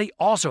 BODi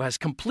also has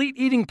complete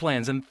eating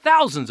plans and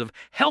thousands of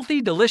healthy,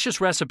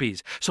 delicious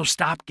recipes. So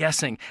stop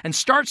guessing and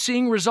start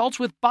seeing results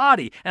with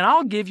BODi, and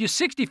I'll give you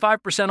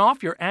 65%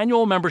 off your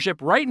annual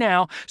membership right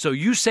now, so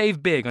you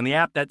save big on the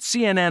app that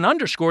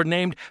CNN_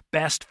 named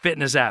Best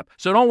Fitness App.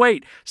 So don't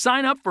wait.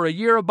 Sign up for a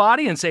year of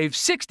BODi and save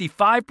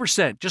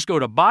 65%. Just go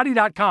to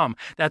BODi.com.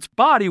 That's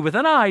BODi with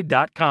an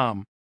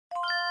I.com.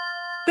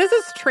 This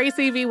is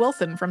Tracy V.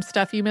 Wilson from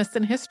Stuff You Missed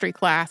in History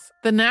Class.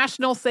 The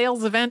national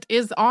sales event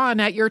is on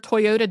at your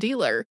Toyota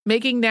dealer,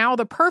 making now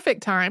the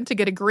perfect time to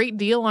get a great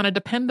deal on a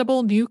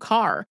dependable new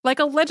car. Like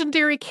a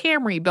legendary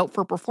Camry built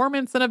for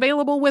performance and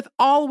available with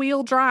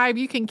all-wheel drive,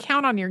 you can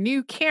count on your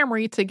new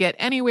Camry to get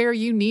anywhere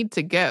you need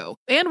to go.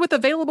 And with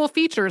available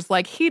features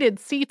like heated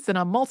seats and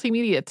a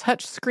multimedia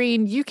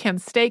touchscreen, you can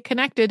stay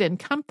connected in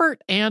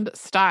comfort and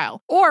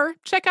style. Or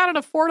check out an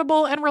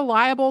affordable and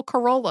reliable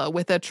Corolla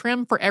with a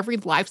trim for every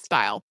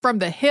lifestyle. From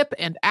the hip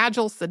and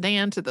agile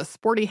sedan to the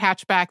sporty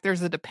hatchback,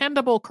 there's a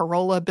dependable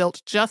Corolla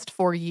built just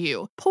for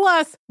you.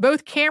 Plus,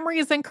 both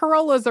Camrys and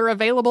Corollas are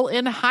available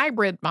in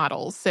hybrid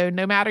models, so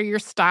no matter your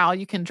style,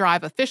 you can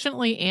drive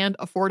efficiently and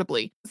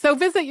affordably. So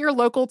visit your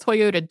local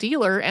Toyota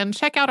dealer and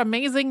check out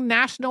amazing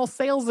national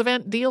sales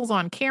event deals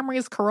on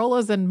Camrys,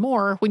 Corollas, and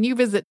more when you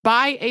visit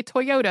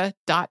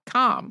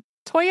buyatoyota.com.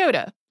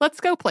 Toyota,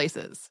 let's go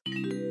places.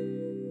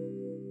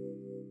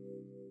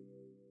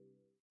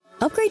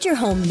 Upgrade your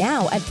home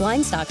now at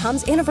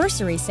Blinds.com's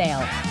anniversary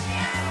sale.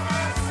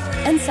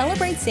 And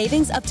celebrate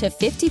savings up to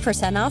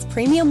 50% off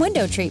premium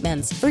window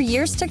treatments for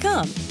years to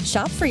come.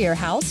 Shop for your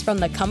house from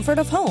the comfort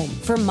of home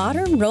for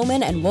modern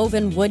Roman and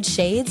woven wood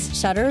shades,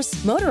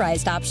 shutters,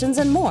 motorized options,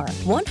 and more.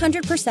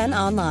 100%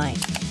 online.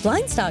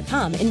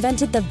 Blinds.com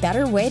invented the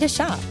better way to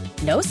shop.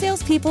 No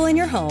salespeople in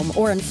your home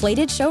or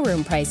inflated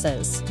showroom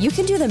prices. You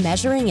can do the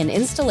measuring and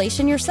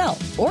installation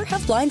yourself or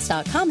have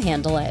Blinds.com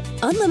handle it.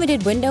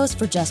 Unlimited windows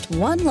for just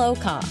one low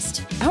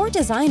cost. Our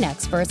design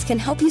experts can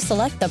help you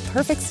select the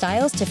perfect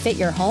styles to fit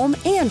your home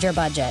and your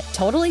budget,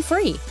 totally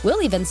free.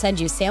 We'll even send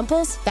you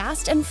samples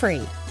fast and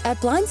free. At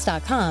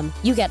Blinds.com,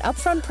 you get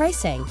upfront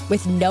pricing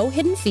with no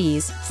hidden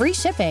fees, free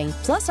shipping,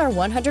 plus our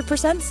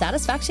 100%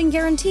 satisfaction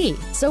guarantee.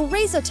 So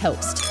raise a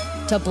toast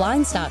to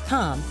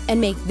Blinds.com and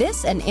make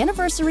this an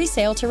anniversary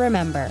sale to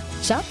remember.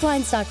 Shop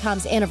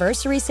Blinds.com's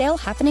anniversary sale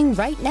happening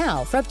right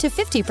now for up to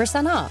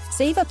 50% off.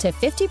 Save up to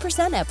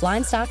 50% at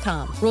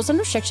Blinds.com. Rules and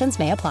restrictions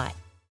may apply.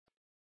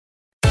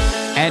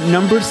 At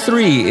number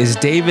 3 is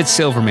David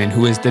Silverman,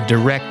 who is the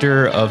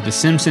director of The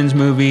Simpsons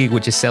movie,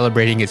 which is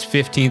celebrating its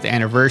 15th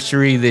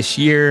anniversary this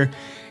year.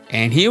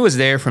 And he was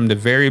there from the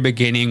very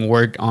beginning,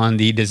 worked on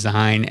the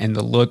design and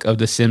the look of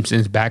The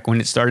Simpsons back when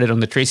it started on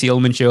the Tracy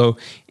Ullman Show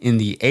in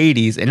the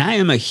 80s. And I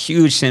am a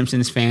huge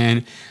Simpsons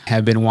fan,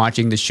 have been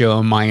watching the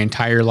show my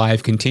entire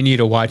life, continue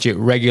to watch it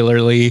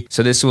regularly.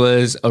 So this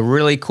was a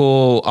really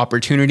cool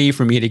opportunity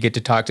for me to get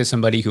to talk to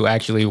somebody who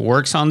actually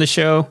works on the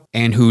show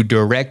and who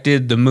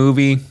directed the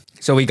movie.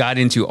 So we got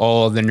into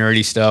all of the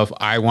nerdy stuff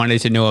I wanted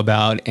to know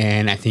about,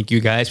 and I think you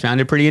guys found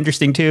it pretty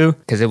interesting too,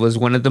 because it was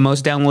one of the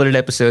most downloaded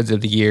episodes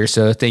of the year,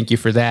 so thank you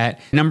for that.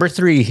 Number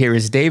 3, here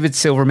is David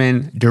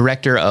Silverman,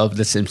 director of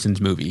The Simpsons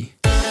movie.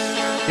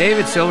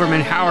 David Silverman,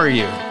 how are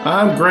you?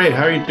 I'm great.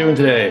 How are you doing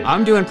today?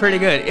 I'm doing pretty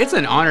good. It's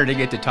an honor to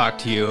get to talk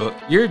to you.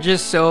 You're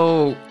just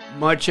so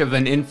much of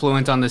an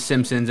influence on The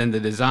Simpsons and the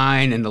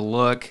design and the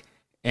look.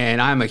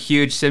 And I'm a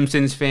huge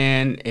Simpsons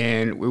fan,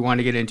 and we want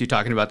to get into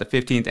talking about the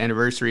 15th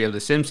anniversary of The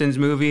Simpsons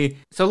movie.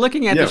 So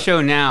looking at the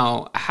show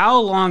now, how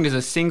long does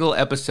a single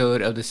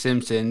episode of The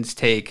Simpsons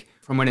take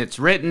from when it's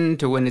written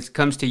to when it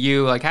comes to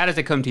you? Like, how does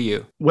it come to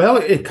you? Well,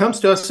 it comes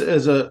to us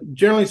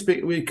generally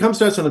speaking, it comes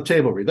to us on a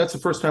table read. That's the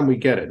first time we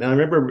get it. And I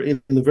remember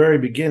in the very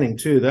beginning,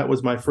 too, that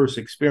was my first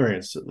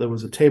experience. There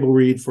was a table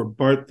read for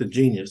Bart the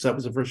Genius. That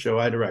was the first show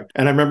I directed.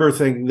 And I remember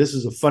thinking, this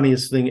is the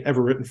funniest thing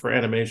ever written for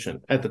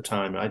animation at the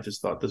time. I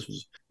just thought this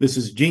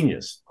is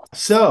genius.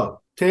 So,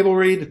 table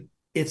read,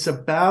 it's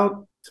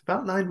about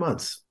 9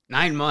 months.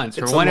 9 months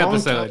for one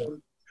episode.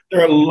 Time.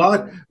 There are a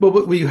lot,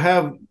 but we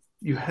have...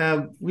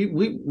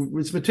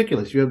 it's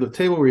meticulous. You have the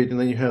table read, and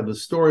then you have the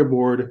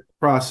storyboard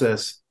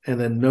process, and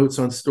then notes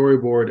on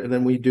storyboard, and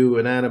then we do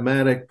an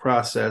animatic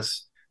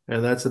process,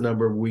 and that's a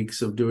number of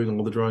weeks of doing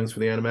all the drawings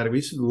for the animatic. We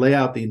used to lay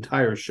out the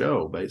entire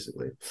show,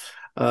 basically,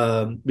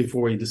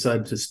 before we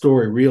decided to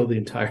story reel the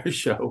entire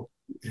show.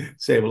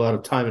 Save a lot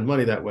of time and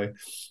money that way.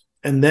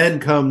 And then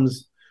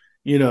comes,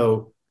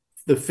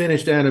 the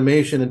finished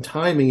animation and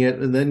timing it,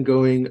 and then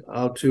going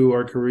out to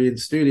our Korean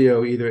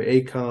studio, either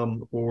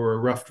ACOM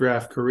or Rough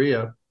Draft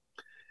Korea,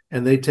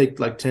 and they take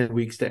like 10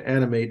 weeks to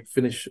animate,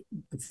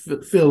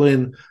 fill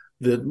in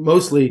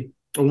mostly.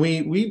 And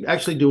we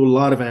actually do a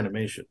lot of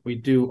animation. We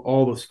do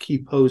all those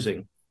key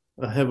posing,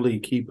 heavily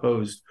key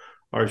posed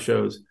our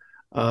shows,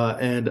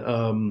 but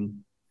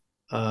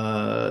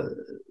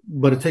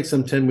it takes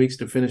them 10 weeks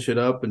to finish it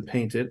up and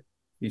paint it.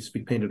 It used to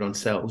be painted on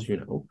cells,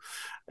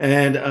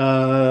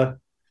 and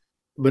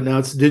but now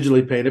it's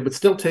digitally painted, but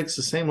still takes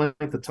the same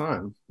length of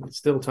time. It's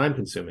still time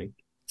consuming.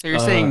 So you're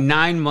saying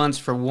 9 months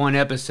for one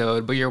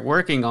episode, but you're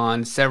working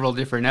on several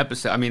different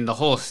episodes. I mean, the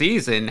whole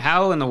season.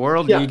 How in the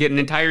world do you get an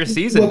entire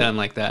season done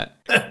like that?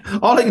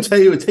 All I can tell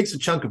you, it takes a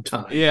chunk of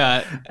time.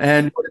 Yeah.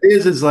 And what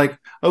it is like,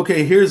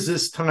 okay, here's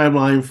this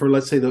timeline for,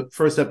 let's say, the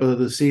first episode of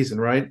the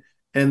season, right?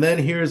 And then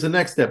here's the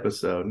next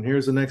episode, and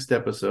here's the next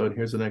episode, and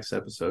here's the next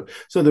episode.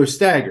 So they're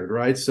staggered,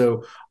 right?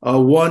 So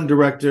one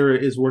director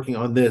is working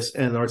on this,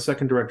 and our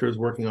second director is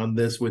working on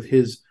this with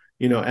his,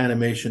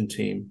 animation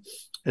team,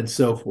 and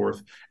so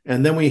forth.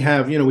 And then we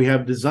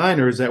have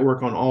designers that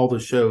work on all the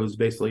shows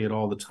basically at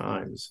all the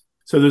times.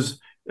 So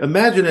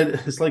imagine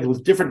it's like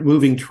different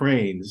moving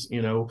trains,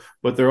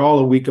 but they're all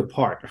a week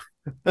apart.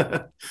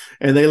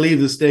 And they leave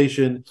the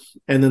station,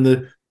 and then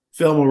the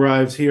film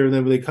arrives here, and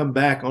then they come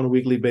back on a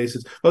weekly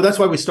basis. Oh, that's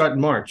why we start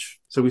in March.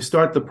 So we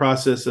start the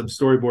process of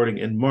storyboarding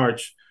in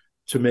March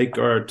to make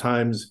our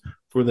times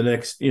for the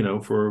next,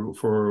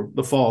 for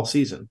the fall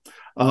season.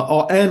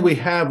 And we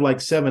have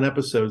like 6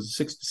 to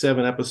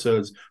 7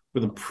 episodes for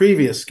the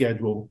previous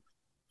schedule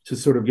to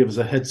sort of give us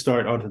a head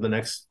start onto the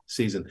next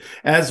season.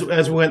 As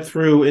we went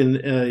through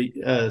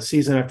in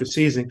season after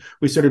season,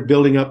 we started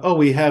building up. Oh,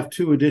 we have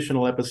 2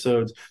 additional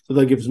episodes, so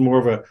that gives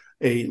more of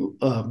a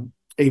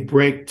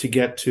break to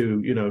get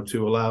to,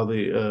 to allow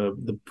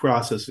the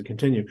process to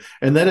continue.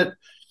 And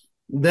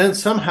then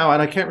somehow,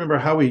 and I can't remember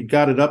how we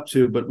got it up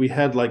to, but we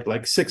had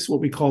like 6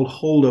 what we called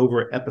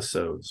holdover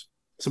episodes.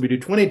 So we do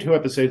 22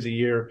 episodes a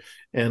year,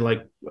 and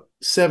like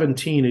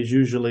 17 is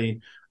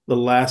usually the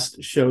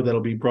last show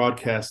that'll be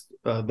broadcast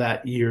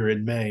that year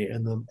in May,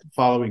 and the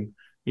following,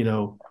 6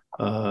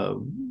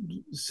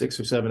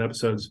 or 7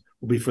 episodes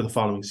will be for the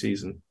following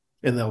season.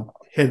 And they'll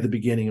head the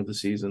beginning of the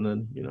season,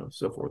 and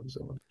so forth and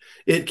so on.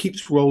 It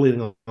keeps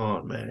rolling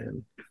on,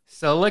 man.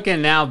 So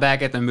looking now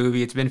back at the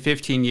movie, it's been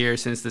 15 years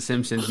since the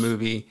Simpsons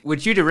movie,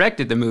 which you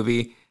directed the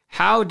movie.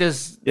 How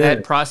does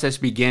that process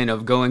begin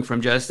of going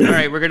from just, all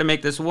right, we're going to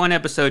make this one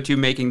episode to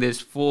making this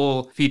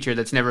full feature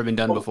that's never been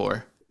done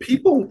before?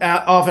 People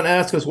often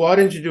ask us, why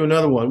didn't you do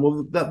another one?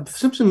 Well, the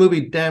Simpson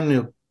movie damn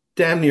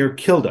near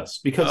killed us,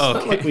 because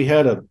it's not like we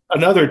had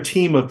another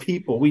team of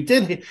people. We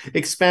did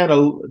expand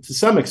to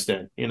some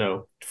extent,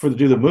 to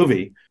do the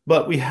movie,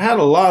 but we had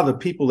a lot of the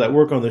people that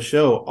work on the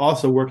show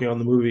also working on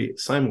the movie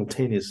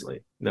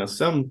simultaneously. Now,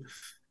 some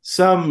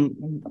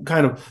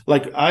kind of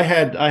like I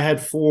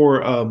had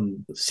 4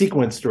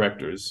 sequence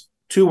directors.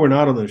 2 were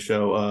not on the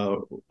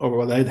show,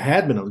 or they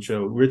had been on the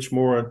show. Rich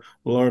Moore and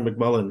Lauren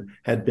McMullen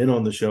had been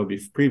on the show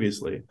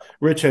previously.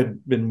 Rich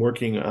had been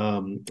working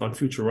on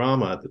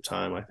Futurama at the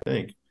time, I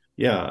think.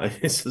 Yeah,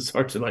 it's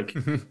hard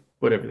to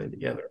put everything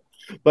together.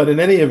 But in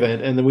any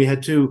event, and then we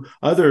had 2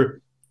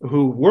 other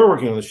who were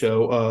working on the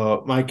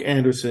show, Mike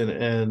Anderson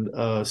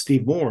and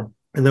Steve Moore,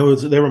 and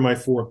they were my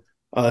 4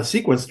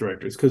 sequence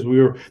directors, because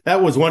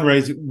that was one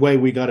way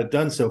we got it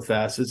done so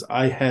fast. Is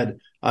I had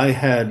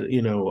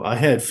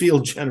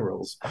field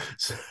generals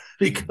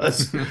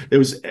because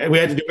we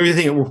had to do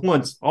everything at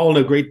once, all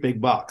in a great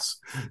big box.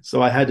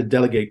 So I had to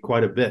delegate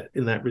quite a bit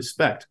in that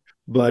respect,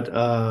 but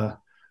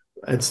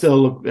and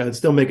still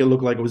make it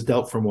look like it was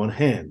dealt from one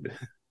hand,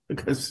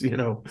 because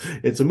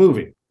it's a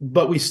movie.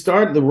 But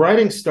the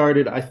writing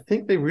started, I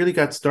think they really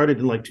got started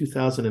in like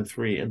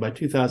 2003, and by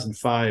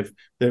 2005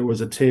 there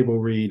was a table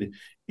read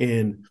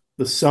in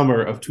the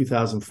summer of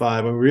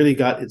 2005, and we really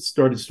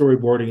started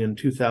storyboarding in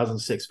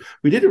 2006.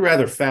 We did it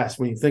rather fast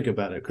when you think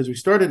about it, because we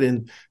started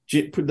in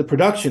the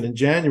production in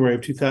January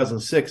of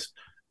 2006,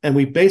 and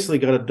we basically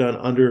got it done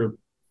under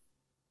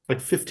like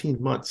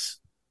 15 months,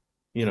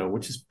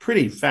 which is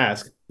pretty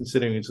fast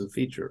considering it's a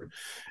feature,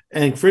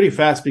 and pretty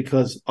fast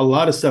because a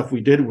lot of stuff we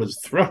did was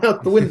thrown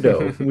out the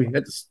window. We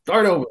had to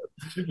start over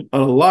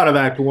on a lot of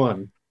Act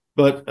 1.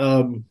 But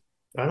I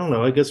don't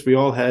know. I guess we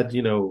all had,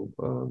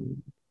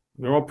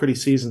 they're all pretty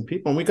seasoned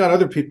people, and we got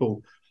other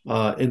people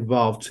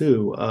involved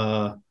too.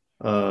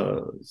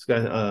 This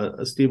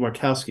guy, Steve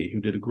Markowski, who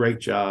did a great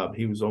job.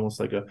 He was almost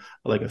like a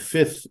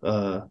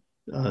 5th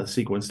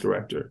sequence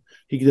director.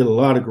 He did a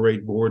lot of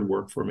great board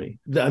work for me.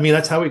 I mean,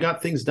 that's how we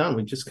got things done.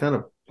 We just kind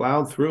of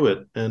plowed through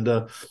it,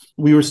 and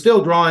we were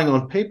still drawing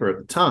on paper at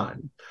the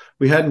time.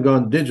 We hadn't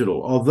gone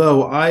digital,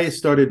 although I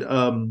started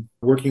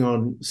working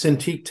on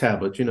Cintiq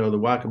tablet, the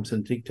Wacom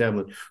Cintiq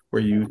tablet,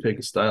 where you take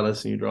a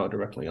stylus and you draw it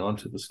directly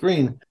onto the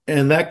screen.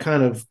 And that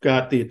kind of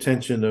got the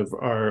attention of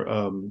our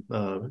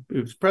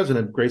it was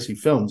president of Gracie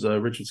Films,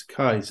 Richard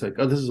Sakai. He's like,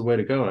 "Oh, this is the way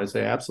to go." And I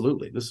say,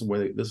 "Absolutely, this is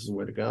the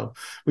way to go."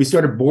 We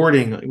started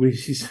we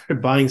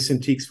started buying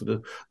Cintiqs for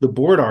the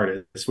board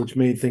artists, which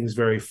made things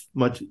very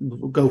much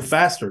go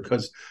faster,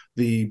 because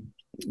the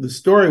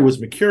story was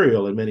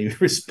mercurial in many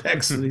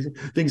respects, and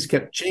things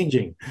kept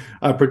changing.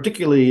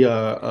 Particularly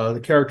the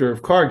character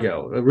of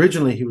Cargill.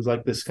 Originally, he was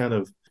like this kind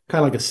of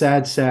like a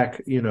sad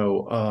sack,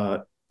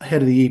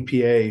 head of the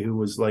EPA who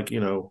was like,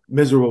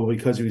 miserable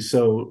because he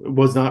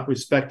was not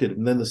respected.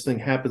 And then this thing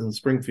happens in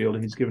Springfield,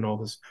 and he's given all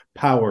this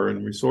power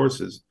and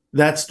resources.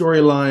 That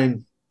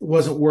storyline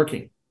wasn't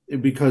working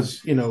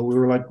because, we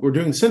were like, we're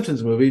doing the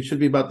Simpsons movie. It should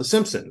be about the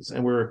Simpsons.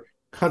 And we're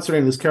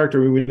concentrating this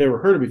character we'd never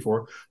heard of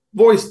before,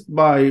 voiced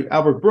by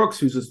Albert Brooks,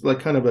 who's just like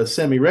kind of a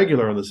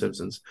semi-regular on The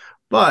Simpsons,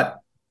 but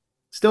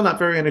still not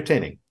very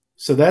entertaining.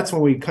 So that's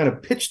when we kind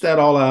of pitched that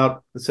all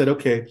out and said,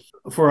 okay,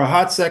 for a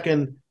hot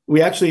second,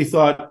 we actually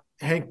thought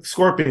Hank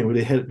Scorpion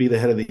would be the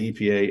head of the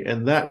EPA,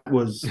 and that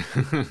was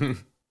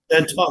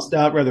then tossed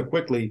out rather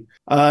quickly.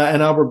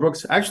 And Albert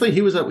Brooks, actually,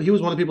 he was one of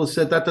the people who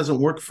said that doesn't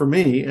work for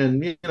me.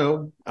 And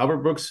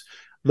Albert Brooks,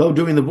 though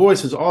doing the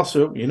voice, is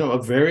also,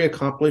 a very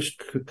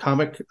accomplished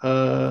comic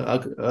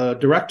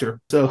director.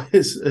 So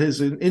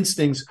his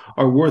instincts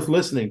are worth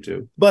listening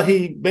to. But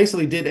he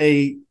basically did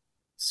a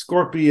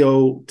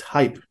Scorpio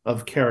type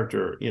of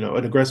character,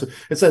 an aggressive.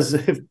 It's as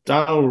if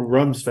Donald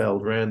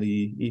Rumsfeld ran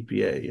the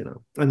EPA,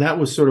 and that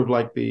was sort of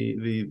like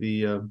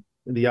the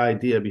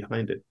idea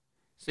behind it.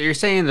 So you're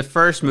saying the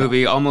first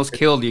movie almost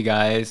killed you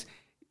guys.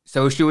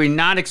 So should we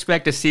not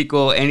expect a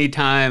sequel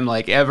anytime,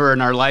 like ever in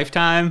our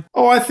lifetime?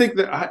 Oh, I think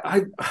that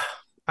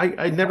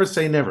I never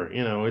say never.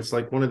 It's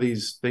like one of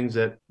these things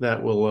that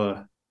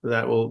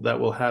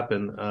will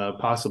happen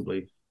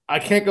possibly. I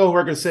can't go on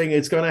record saying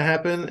it's going to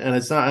happen, and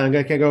it's not.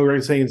 I can't go on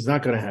record saying it's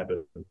not going to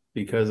happen,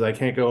 because I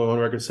can't go on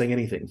record saying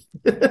anything.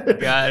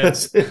 Got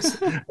it.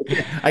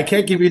 I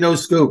can't give you no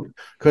scoop,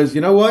 because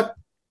you know what?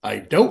 I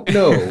don't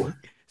know.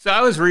 So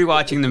I was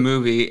rewatching the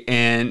movie,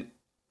 and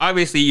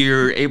obviously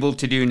you're able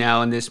to do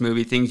now in this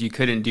movie things you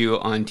couldn't do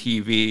on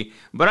TV.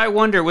 But I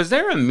wonder, was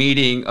there a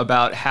meeting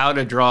about how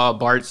to draw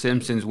Bart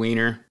Simpson's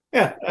wiener?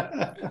 Yeah.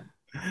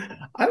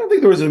 I don't think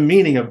there was a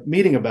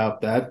meeting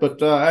about that,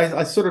 but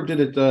I sort of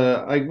did it.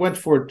 I went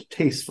for it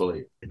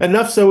tastefully,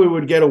 enough so we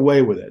would get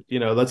away with it.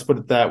 Let's put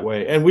it that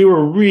way. And we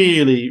were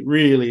really,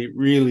 really,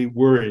 really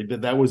worried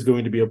that was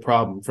going to be a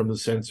problem from the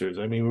censors.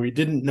 I mean, we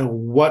didn't know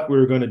what we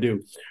were going to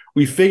do.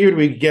 We figured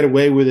we'd get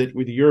away with it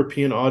with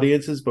European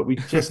audiences, but we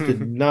just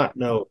did not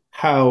know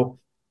how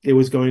it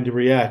was going to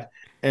react.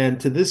 And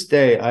to this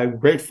day, I'm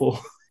grateful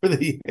for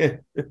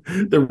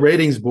the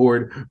ratings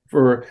board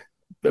for.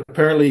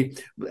 Apparently,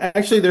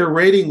 actually, their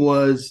rating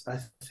was, I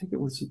think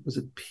was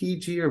it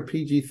PG or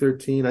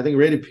PG-13? I think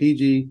rated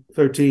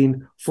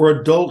PG-13 for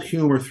adult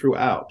humor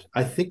throughout.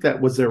 I think that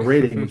was their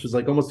rating, which was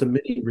like almost a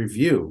mini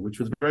review, which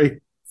was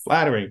very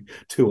flattering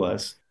to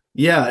us.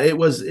 Yeah, it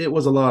was a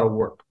lot of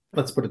work.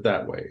 Let's put it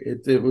that way.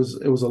 It was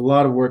a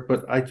lot of work,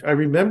 but I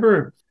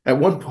remember at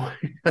one point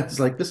I was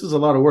like, this is a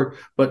lot of work,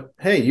 but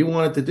hey, you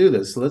wanted to do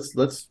this. So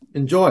let's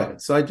enjoy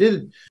it. So I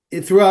did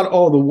it throughout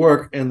all the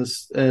work and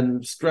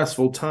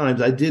stressful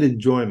times. I did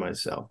enjoy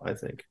myself, I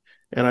think.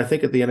 And I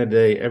think at the end of the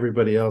day,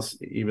 everybody else,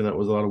 even though it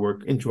was a lot of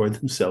work, enjoyed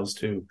themselves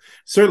too.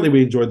 Certainly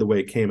we enjoyed the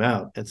way it came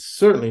out and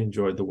certainly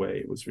enjoyed the way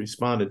it was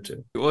responded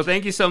to. Well,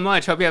 thank you so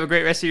much. Hope you have a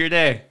great rest of your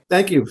day.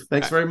 Thank you.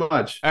 Thanks very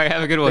much. All right,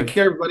 have a good one. Take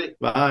care, everybody.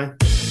 Bye.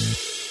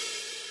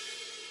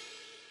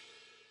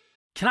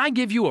 Can I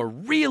give you a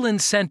real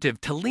incentive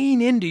to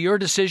lean into your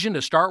decision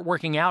to start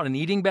working out and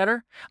eating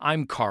better?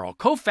 I'm Carl,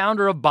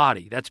 co-founder of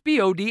Body. That's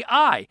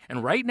BODI.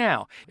 And right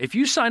now, if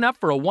you sign up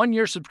for a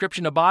 1-year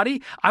subscription to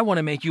Body, I want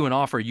to make you an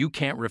offer you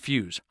can't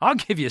refuse. I'll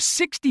give you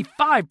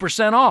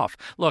 65% off.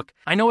 Look,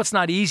 I know it's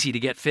not easy to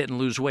get fit and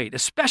lose weight,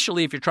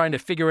 especially if you're trying to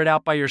figure it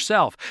out by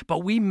yourself, but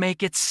we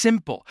make it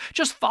simple.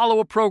 Just follow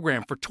a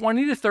program for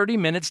 20 to 30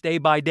 minutes day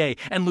by day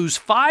and lose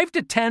 5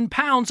 to 10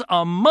 pounds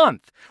a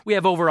month. We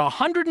have over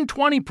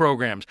 120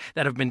 programs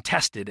that have been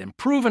tested and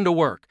proven to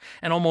work,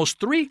 and almost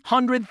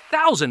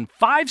 300,000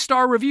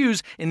 5-star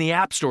reviews in the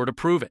App Store to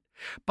prove it.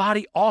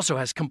 Body also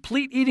has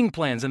complete eating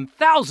plans and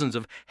thousands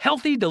of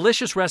healthy,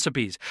 delicious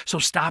recipes. So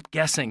stop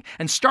guessing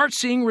and start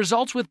seeing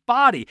results with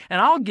Body, and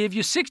I'll give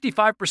you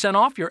 65%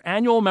 off your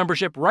annual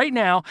membership right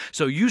now,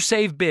 so you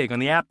save big on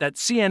the app that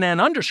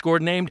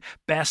CNN_ named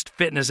Best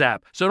Fitness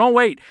App. So don't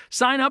wait.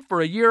 Sign up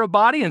for a year of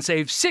Body and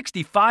save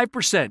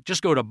 65%.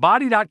 Just go to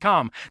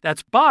body.com.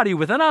 That's body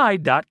with an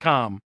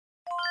I.com.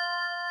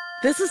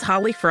 This is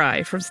Holly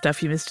Fry from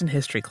Stuff You Missed in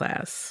History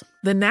class.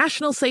 The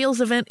national sales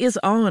event is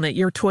on at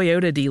your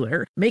Toyota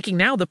dealer, making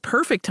now the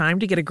perfect time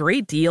to get a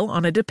great deal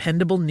on a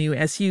dependable new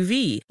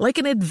SUV, like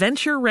an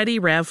adventure-ready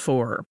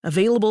RAV4.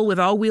 Available with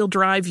all-wheel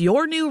drive,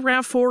 your new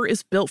RAV4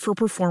 is built for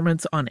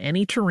performance on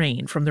any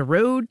terrain, from the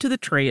road to the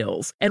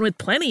trails. And with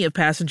plenty of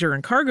passenger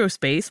and cargo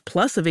space,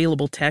 plus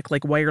available tech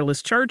like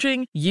wireless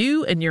charging,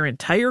 you and your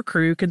entire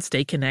crew can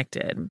stay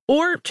connected.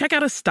 Or check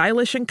out a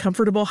stylish and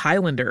comfortable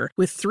Highlander,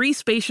 with 3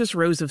 spacious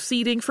rows of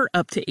seating for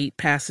up to 8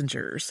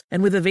 passengers.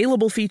 And with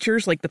available features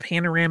like the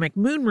panoramic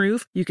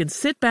moonroof, you can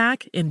sit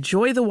back,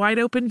 enjoy the wide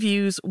open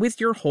views with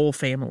your whole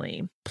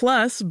family.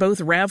 Plus, both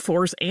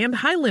RAV4s and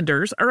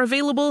Highlanders are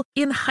available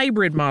in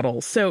hybrid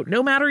models, so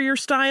no matter your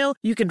style,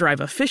 you can drive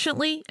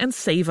efficiently and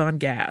save on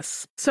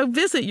gas. So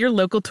visit your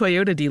local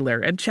Toyota dealer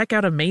and check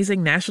out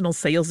amazing national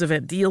sales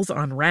event deals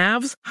on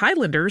RAVs,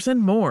 Highlanders, and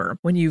more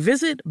when you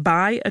visit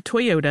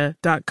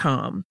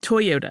buyatoyota.com.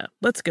 Toyota,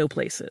 let's go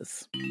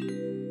places.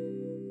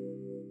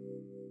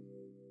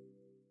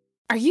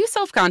 Are you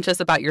self-conscious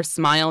about your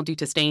smile due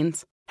to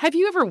stains? Have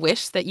you ever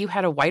wished that you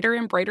had a whiter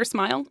and brighter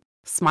smile?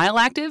 Smile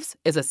Actives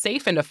is a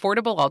safe and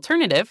affordable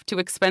alternative to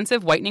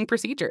expensive whitening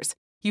procedures.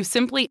 You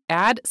simply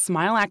add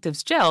Smile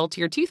Actives gel to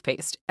your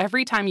toothpaste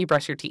every time you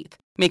brush your teeth,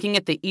 making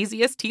it the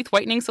easiest teeth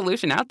whitening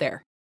solution out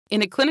there.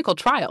 In a clinical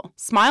trial,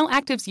 Smile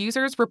Actives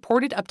users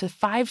reported up to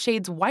 5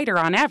 shades whiter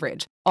on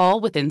average, all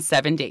within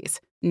 7 days.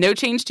 No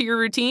change to your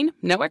routine,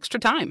 no extra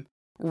time.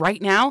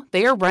 Right now,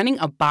 they are running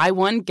a buy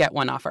one, get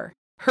one offer.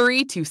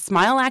 Hurry to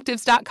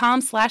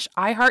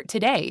smileactives.com/iHeart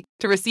today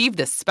to receive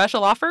this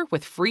special offer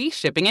with free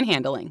shipping and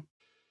handling.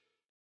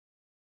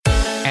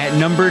 At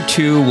number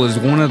 2 was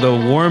one of the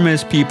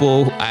warmest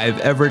people I've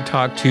ever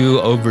talked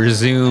to over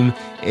Zoom.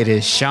 It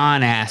is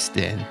Sean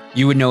Astin.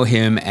 You would know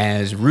him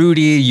as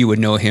Rudy. You would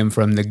know him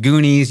from The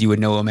Goonies. You would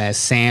know him as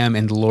Sam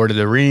in The Lord of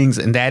the Rings.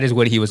 And that is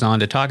what he was on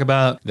to talk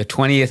about, the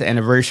 20th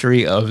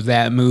anniversary of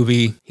that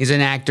movie. He's an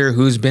actor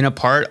who's been a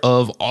part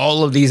of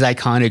all of these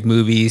iconic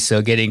movies.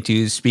 So getting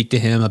to speak to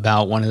him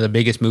about one of the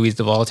biggest movies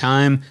of all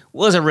time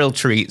was a real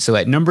treat. So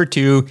at number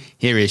 2,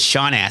 here is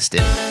Sean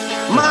Astin.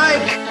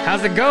 Mike!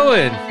 How's it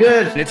going?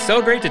 Good. It's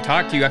so great to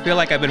talk to you. I feel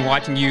like I've been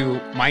watching you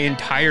my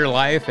entire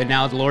life, and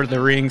now The Lord of the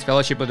Rings,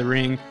 Fellowship of the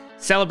Ring,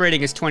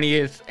 celebrating its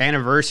 20th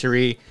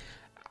anniversary.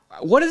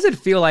 What does it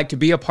feel like to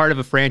be a part of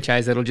a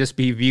franchise that'll just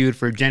be viewed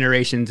for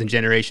generations and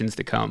generations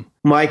to come?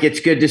 Mike, it's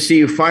good to see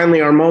you. Finally,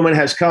 our moment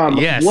has come.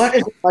 Yes. What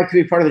is it like to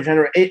be part of the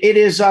generation? It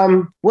is,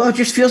 well, it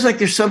just feels like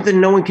there's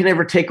something no one can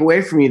ever take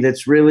away from you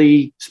that's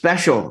really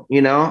special,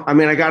 you know? I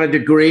mean, I got a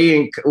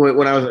degree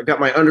when I got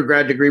my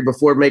undergrad degree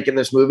before making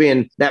this movie,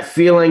 and that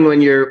feeling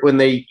when you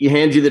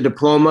hand you the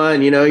diploma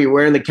and, you know, you're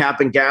wearing the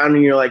cap and gown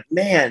and you're like,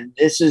 man,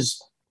 this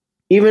is,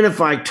 even if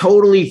I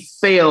totally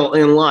fail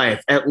in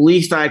life, at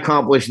least I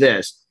accomplished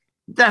this.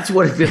 That's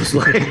what it feels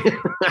like.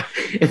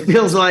 It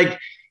feels like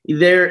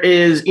there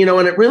is, you know,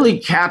 and it really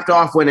capped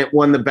off when it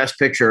won the Best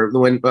Picture,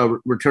 when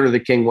Return of the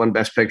King won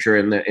Best Picture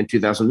in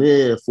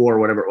 2004 or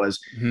whatever it was.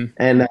 Mm-hmm.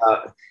 And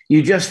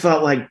you just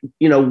felt like,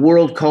 you know,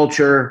 world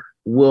culture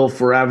will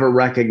forever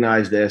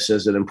recognize this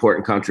as an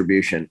important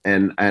contribution.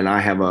 And I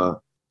have a,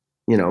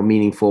 you know,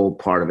 meaningful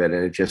part of it.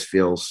 And it just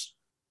feels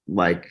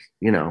like,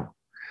 you know,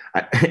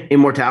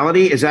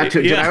 immortality. Is that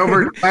too? Yeah. Did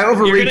I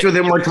overreach with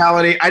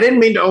immortality? I didn't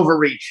mean to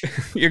overreach.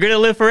 You're going to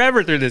live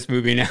forever through this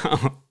movie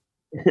now.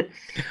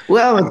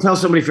 Well, until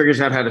somebody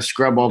figures out how to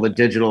scrub all the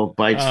digital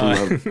bytes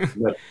from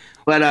them.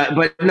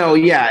 But no,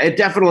 yeah, it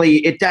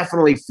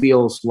definitely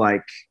feels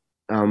like,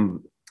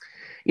 you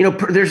know,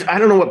 I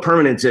don't know what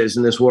permanence is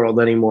in this world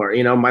anymore.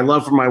 You know, my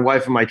love for my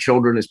wife and my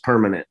children is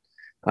permanent.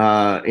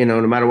 You know,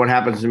 no matter what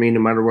happens to me,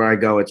 no matter where I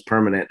go, it's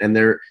permanent. And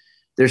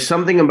there's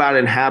something about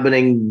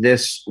inhabiting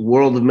this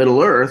world of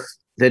Middle Earth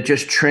that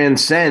just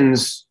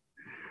transcends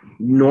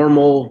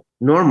normal.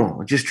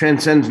 It just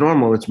transcends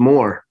normal. It's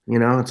more, you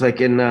know, it's like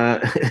in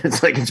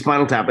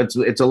Spinal Tap. It's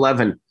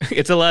 11.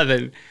 It's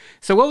 11.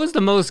 So what was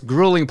the most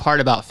grueling part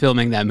about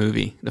filming that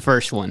movie? The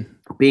first one?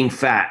 Being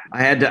fat.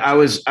 I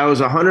was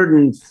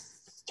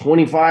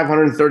 125,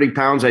 130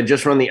 pounds. I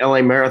just run the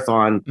LA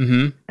Marathon.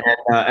 Mm-hmm.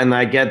 And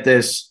I get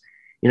this,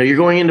 you know, you're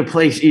going into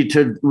place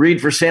to read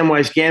for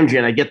Samwise Gamgee,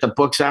 and I get the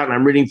books out and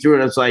I'm reading through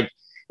it. And it's like,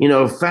 you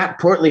know, fat,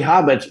 portly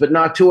hobbits, but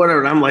not 200.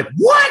 And I'm like,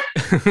 what?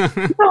 You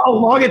know how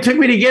long it took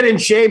me to get in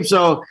shape.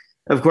 So,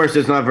 of course,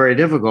 it's not very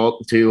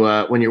difficult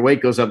to, when your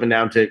weight goes up and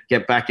down, to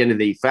get back into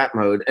the fat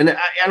mode. And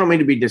I don't mean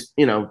to be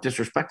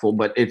disrespectful,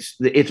 but it's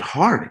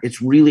hard.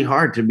 It's really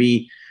hard to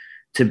be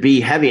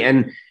heavy.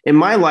 And in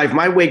my life,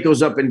 my weight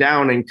goes up and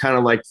down in kind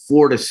of like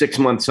 4 to 6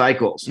 month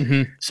cycles.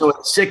 Mm-hmm. So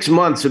it's 6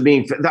 months of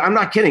being, I'm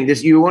not kidding.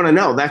 This, you want to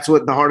know, that's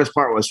what the hardest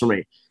part was for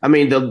me. I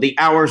mean, the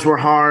hours were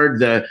hard,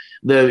 the,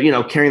 you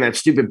know, carrying that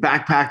stupid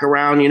backpack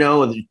around, you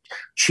know,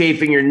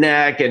 chafing your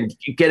neck and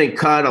getting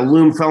cut. A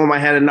loom fell on my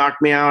head and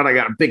knocked me out. I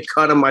got a big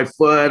cut on my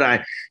foot.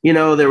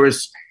 There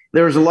was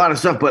a lot of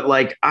stuff, but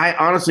like, I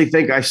honestly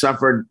think I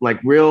suffered.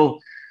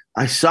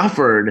 I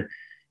suffered.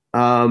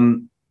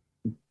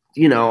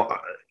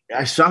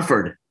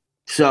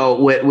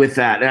 So with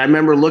that, and I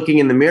remember looking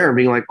in the mirror and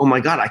being like, oh my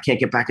God, I can't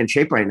get back in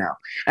shape right now.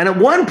 And at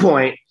one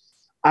point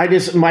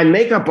my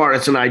makeup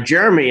artist and I,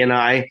 Jeremy and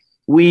I,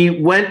 we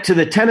went to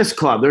the tennis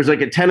club. There's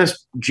like a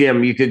tennis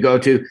gym you could go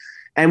to,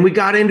 and we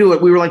got into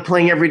it. We were like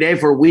playing every day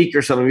for a week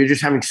or something. We were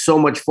just having so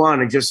much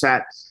fun. And just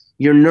that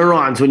your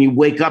neurons, when you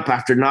wake up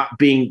after not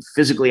being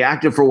physically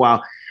active for a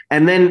while.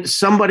 And then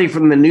somebody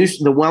from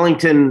the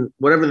Wellington,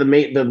 whatever the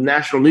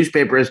national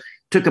newspaper is,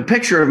 took a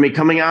picture of me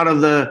coming out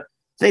of the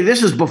thing.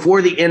 This is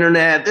before the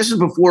internet. This is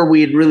before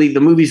the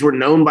movies were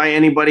known by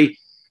anybody.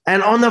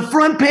 And on the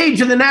front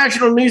page of the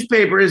national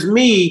newspaper is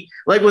me,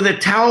 like with a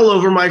towel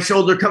over my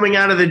shoulder coming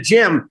out of the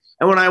gym.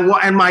 And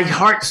and my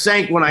heart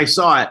sank when I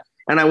saw it.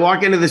 And I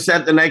walk into the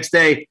set the next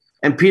day,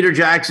 and Peter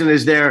Jackson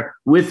is there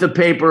with the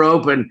paper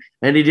open,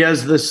 and he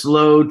does the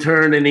slow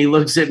turn and he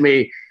looks at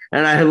me,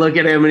 and I look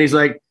at him and he's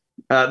like,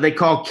 they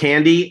call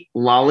candy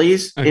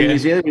lollies in New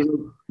Zealand. He's like,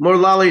 more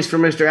lollies for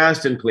Mr.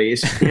 Aston,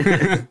 please.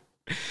 And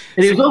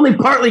he was only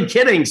partly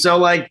kidding. So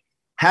like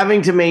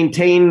having to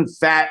maintain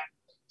fat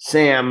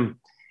Sam.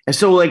 And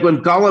so like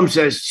when Gollum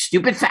says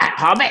stupid fat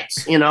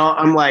hobbits, you know,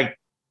 I'm like,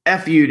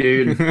 F you,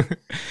 dude.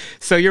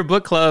 So your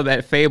book club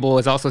at Fable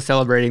is also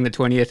celebrating the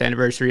 20th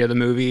anniversary of the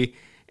movie.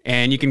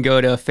 And you can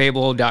go to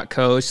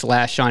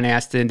fable.co/Sean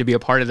Astin to be a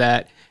part of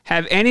that.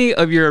 Have any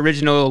of your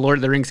original Lord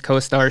of the Rings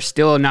co-stars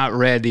still not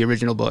read the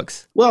original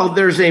books? Well,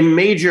 there's a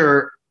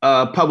major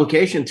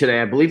publication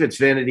today. I believe it's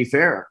Vanity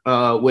Fair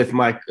with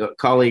my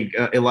colleague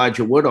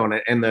Elijah Wood on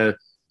it. And the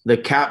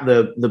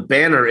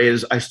banner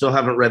is, I still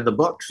haven't read the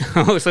books.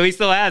 Oh, so he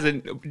still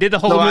hasn't. Did the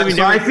whole movie.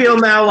 So I feel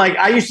now like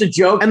I used to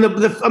joke. And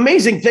the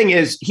amazing thing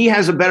is he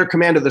has a better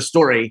command of the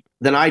story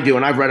than I do.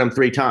 And I've read them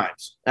 3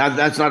 times.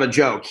 That's not a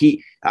joke.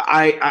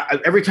 I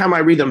every time I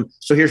read them.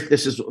 So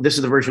this is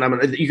the version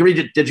you can read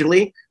it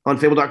digitally on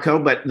fable.co,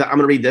 but I'm going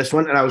to read this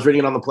one. And I was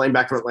reading it on the plane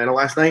back from Atlanta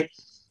last night.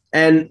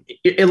 And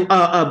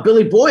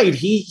Billy Boyd,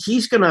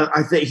 he's going to,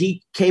 I think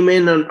he came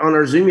in on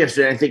our Zoom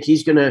yesterday. I think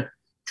he's going to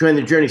join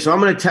the journey. So I'm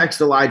going to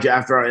text Elijah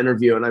after our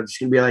interview, and I'm just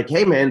going to be like,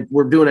 hey man,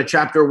 we're doing a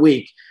chapter a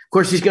week. Of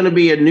course, he's going to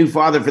be a new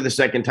father for the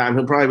second time.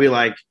 He'll probably be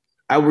like,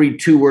 I'll read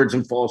 2 words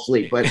and fall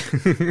asleep.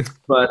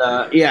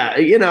 But yeah,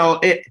 you know,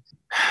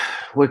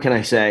 what can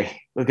I say?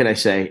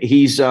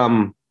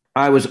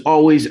 I was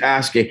always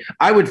asking,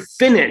 I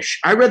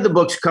read the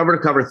books cover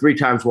to cover 3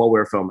 times while we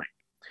were filming.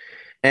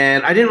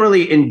 And I didn't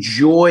really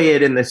enjoy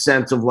it in the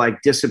sense of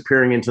like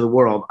disappearing into the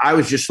world. I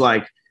was just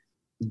like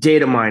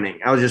data mining.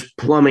 I was just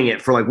plumbing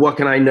it for like, what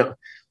can I know?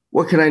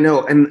 What can I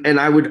know? And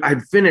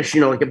I'd finish,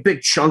 like a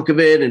big chunk of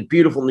it in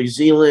beautiful New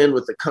Zealand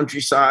with the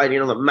countryside,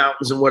 the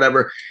mountains and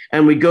whatever.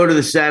 And we'd go to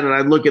the set and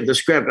I'd look at the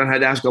script and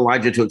I'd ask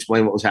Elijah to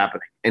explain what was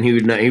happening. And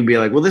he'd be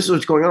like, well, this is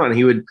what's going on.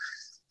 And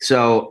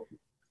so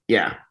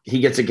yeah,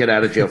 he gets a get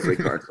out of jail free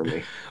card for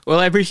me. Well,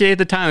 I appreciate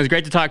the time. It was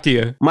great to talk to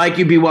you. Mike,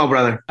 you be well,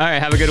 brother. All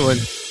right. Have a good one.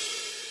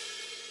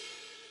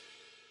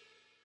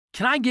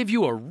 Can I give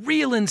you a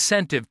real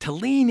incentive to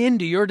lean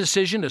into your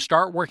decision to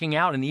start working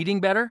out and eating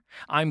better?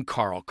 I'm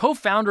Carl,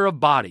 co-founder of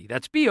Body.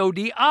 That's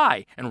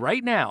BODI. And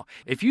right now,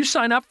 if you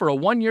sign up for a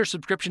 1-year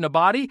subscription to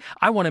Body,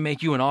 I want to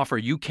make you an offer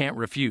you can't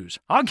refuse.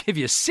 I'll give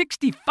you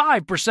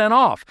 65%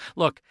 off.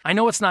 Look, I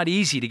know it's not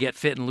easy to get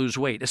fit and lose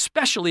weight,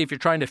 especially if you're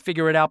trying to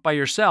figure it out by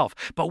yourself,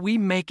 but we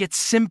make it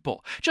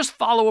simple. Just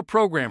follow a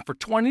program for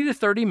 20 to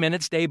 30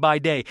 minutes day by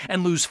day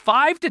and lose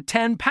 5 to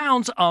 10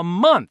 pounds a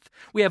month.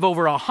 We have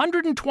over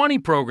 120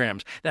 programs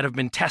that have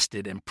been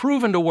tested and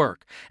proven to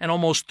work, and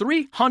almost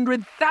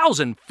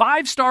 300,000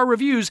 5-star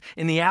reviews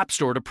in the App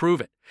Store to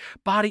prove it.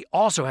 Body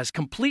also has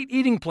complete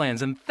eating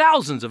plans and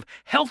thousands of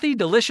healthy,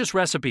 delicious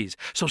recipes.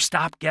 So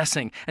stop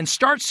guessing and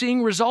start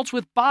seeing results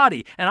with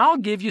Body, and I'll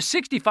give you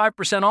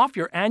 65% off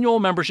your annual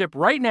membership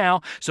right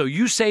now, so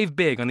you save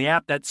big on the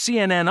app that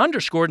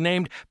CNN_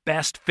 named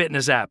Best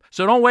Fitness App.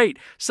 So don't wait.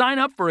 Sign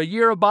up for a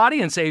year of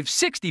Body and save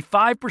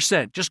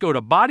 65%. Just go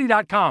to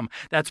body.com.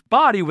 That's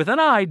body with an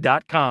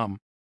I.com.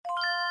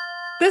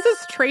 This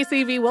is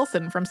Tracy V.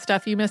 Wilson from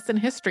Stuff You Missed in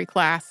History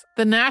Class.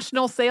 The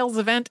national sales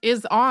event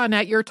is on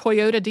at your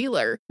Toyota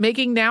dealer,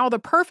 making now the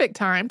perfect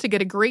time to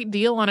get a great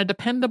deal on a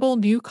dependable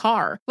new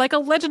car. Like a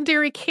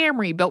legendary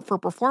Camry built for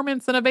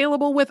performance and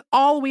available with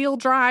all-wheel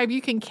drive,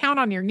 you can count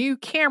on your new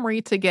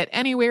Camry to get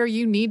anywhere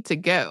you need to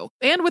go.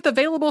 And with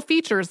available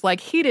features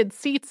like heated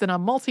seats and a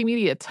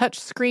multimedia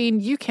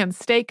touchscreen, you can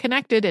stay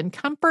connected in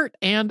comfort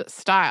and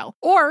style.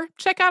 Or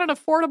check out an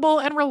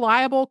affordable and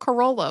reliable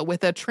Corolla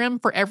with a trim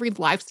for every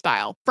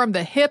lifestyle. From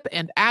the hip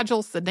and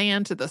agile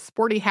sedan to the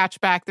sporty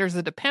hatchback, there's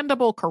a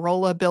dependable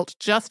Corolla built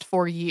just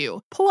for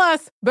you.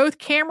 Plus, both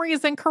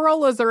Camrys and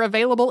Corollas are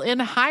available in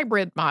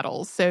hybrid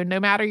models, so no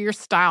matter your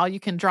style, you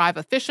can drive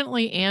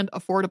efficiently and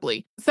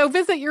affordably. So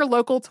visit your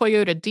local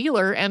Toyota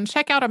dealer and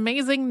check out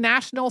amazing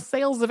national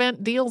sales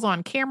event deals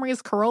on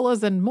Camrys,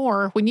 Corollas, and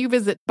more when you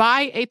visit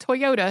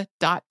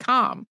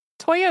buyatoyota.com.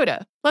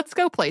 Toyota, let's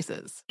go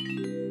places.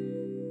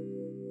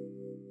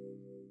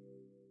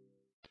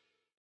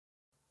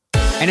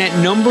 And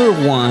at number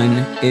 1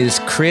 is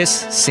Chris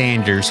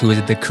Sanders, who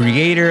is the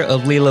creator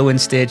of Lilo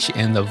and Stitch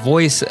and the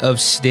voice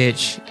of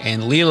Stitch.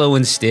 And Lilo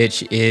and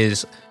Stitch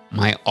is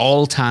my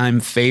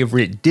all-time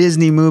favorite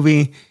Disney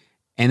movie.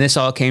 And this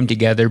all came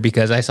together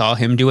because I saw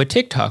him do a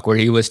TikTok where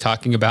he was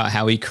talking about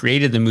how he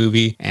created the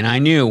movie. And I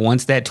knew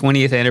once that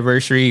 20th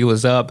anniversary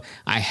was up,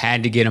 I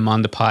had to get him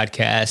on the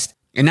podcast.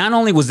 And not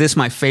only was this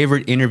my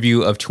favorite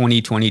interview of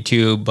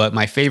 2022, but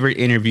my favorite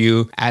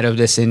interview out of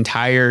this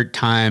entire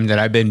time that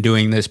I've been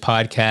doing this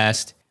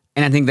podcast.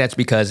 And I think that's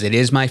because it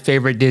is my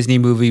favorite Disney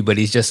movie, but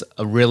he's just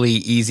a really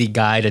easy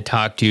guy to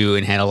talk to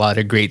and had a lot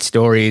of great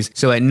stories.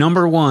 So at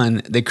number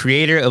 1, the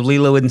creator of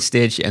Lilo and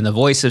Stitch and the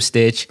voice of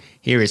Stitch,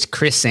 here is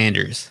Chris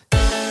Sanders.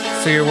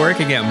 So you're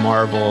working at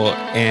Marvel,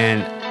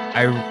 and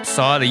I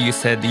saw that you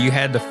said that you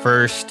had the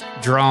first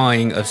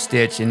drawing of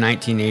Stitch in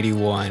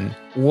 1981.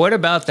 What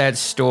about that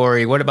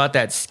story? What about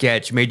that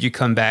sketch made you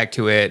come back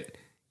to it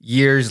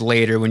years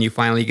later when you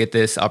finally get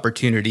this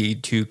opportunity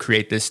to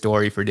create this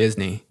story for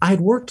Disney? I had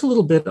worked a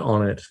little bit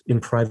on it in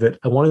private.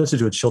 I wanted to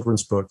do a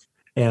children's book.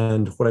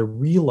 And what I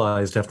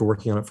realized after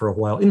working on it for a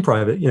while in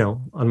private,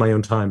 on my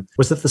own time,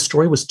 was that the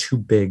story was too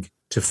big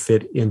to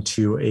fit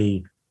into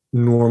a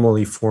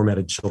normally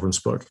formatted children's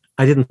book.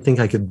 I didn't think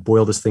I could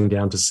boil this thing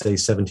down to, say,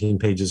 17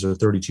 pages or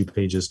 32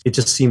 pages. It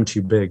just seemed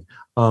too big.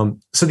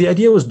 So the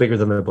idea was bigger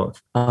than the book.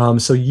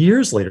 So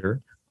years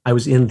later, I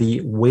was in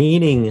the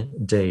waning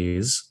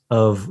days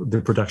of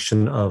the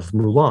production of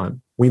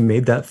Mulan. We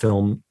made that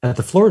film at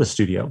the Florida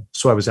studio.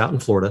 So I was out in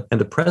Florida, and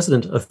the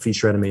president of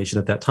feature animation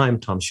at that time,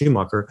 Tom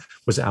Schumacher,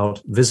 was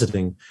out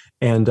visiting.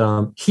 And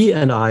he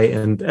and I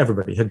and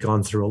everybody had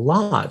gone through a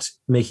lot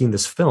making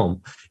this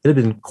film. It had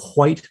been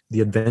quite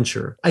the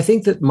adventure. I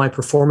think that my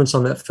performance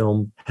on that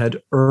film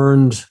had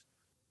earned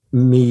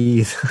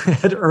me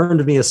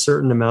a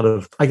certain amount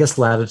of,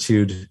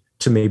 latitude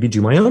to maybe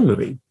do my own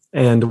movie.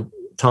 And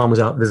Tom was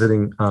out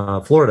visiting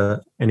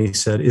Florida, and he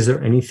said, "Is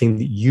there anything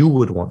that you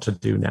would want to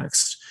do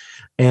next?"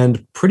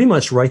 And pretty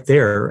much right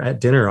there at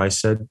dinner, I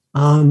said,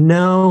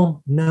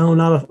 no,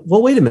 not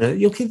well, wait a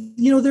minute. Okay,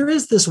 there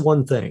is this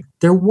one thing.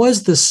 There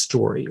was this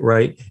story,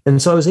 right?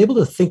 And so I was able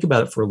to think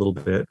about it for a little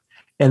bit.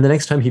 And the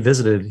next time he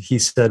visited, he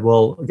said,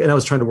 well, and I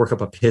was trying to work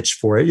up a pitch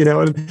for it,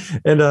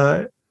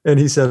 and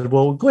he said,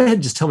 well, go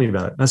ahead, just tell me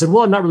about it. And I said,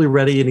 well, I'm not really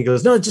ready. And he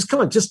goes, no, just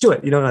come on, just do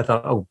it. And I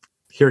thought, oh,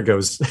 here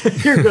goes.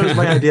 Here goes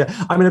my idea.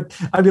 I'm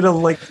gonna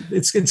like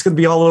it's gonna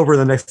be all over in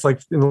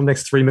the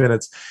next 3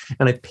 minutes.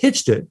 And I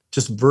pitched it,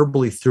 just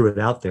verbally threw it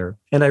out there.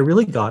 And I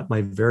really got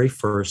my very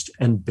first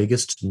and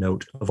biggest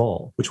note of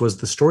all, which was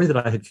the story that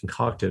I had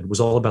concocted was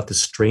all about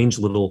this strange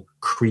little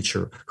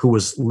creature who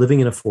was living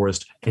in a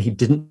forest, and he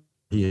didn't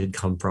he had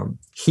come from.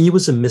 He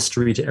was a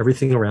mystery to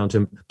everything around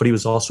him, but he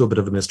was also a bit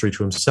of a mystery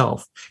to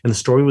himself. And the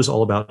story was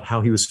all about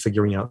how he was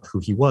figuring out who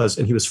he was.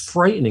 And he was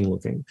frightening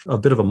looking, a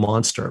bit of a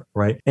monster,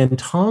 right? And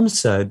Tom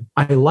said,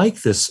 I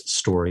like this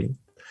story,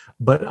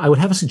 but I would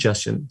have a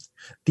suggestion.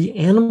 The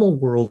animal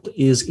world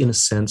is, in a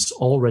sense,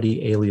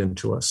 already alien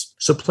to us.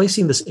 So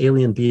placing this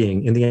alien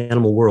being in the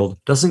animal world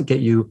doesn't get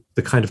you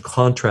the kind of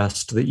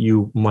contrast that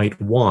you might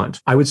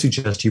want. I would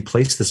suggest you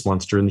place this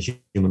monster in the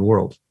human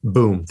world.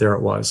 Boom, there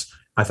it was.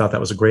 I thought that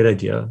was a great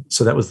idea.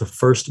 So that was the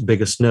first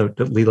biggest note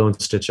that Lilo and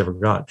Stitch ever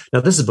got.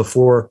 Now, this is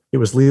before it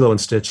was Lilo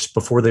and Stitch,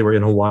 before they were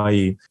in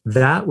Hawaii.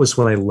 That was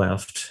when I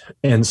left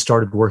and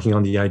started working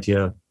on the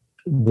idea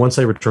once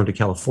I returned to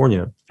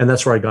California. And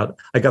that's where I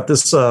got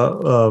this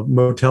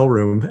motel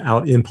room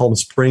out in Palm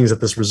Springs at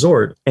this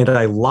resort. And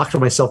I locked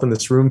myself in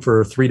this room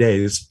for 3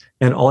 days.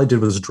 And all I did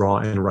was draw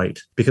and write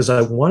because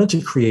I wanted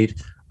to create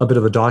a bit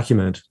of a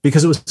document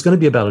because it was going to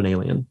be about an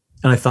alien.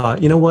 And I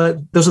thought, you know what?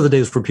 Those are the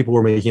days where people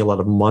were making a lot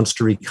of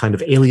monstery kind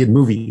of alien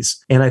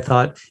movies. And I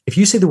thought, if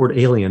you say the word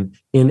alien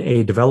in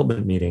a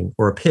development meeting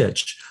or a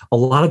pitch, a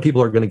lot of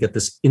people are going to get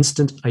this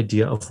instant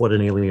idea of what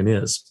an alien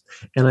is.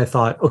 And I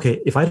thought,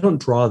 okay, if I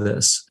don't draw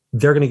this,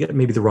 they're going to get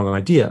maybe the wrong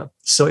idea.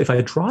 So if I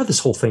draw this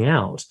whole thing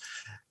out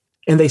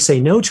and they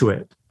say no to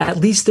it, at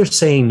least they're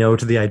saying no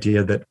to the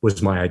idea that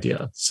was my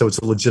idea. So it's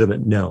a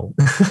legitimate no.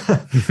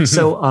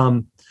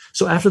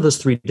 So after those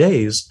 3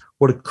 days,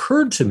 what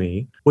occurred to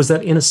me was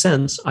that, in a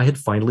sense, I had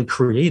finally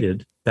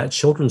created that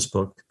children's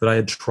book that I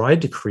had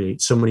tried to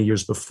create so many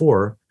years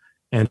before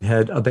and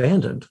had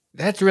abandoned.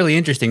 That's really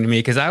interesting to me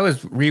because I was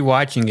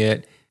rewatching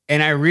it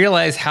and I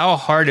realized how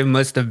hard it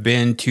must have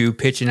been to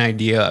pitch an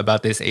idea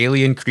about this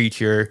alien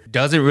creature.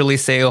 Doesn't really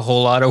say a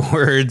whole lot of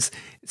words.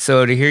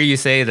 So to hear you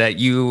say that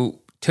you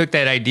took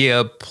that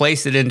idea,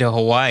 placed it into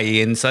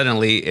Hawaii, and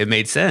suddenly it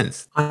made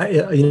sense.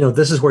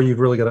 This is where you've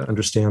really got to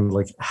understand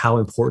like how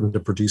important a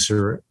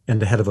producer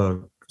and the head of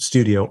a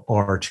studio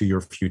are to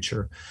your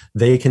future.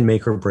 They can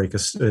make or break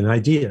an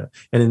idea.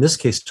 And in this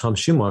case, Tom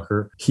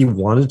Schumacher, he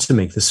wanted to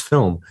make this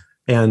film.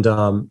 And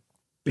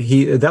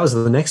that was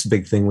the next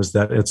big thing was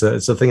that it's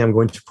a thing I'm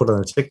going to put on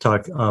a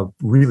TikTok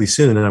really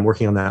soon. And I'm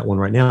working on that one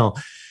right now.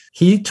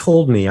 He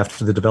told me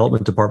after the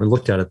development department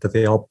looked at it that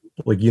they all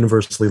like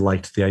universally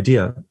liked the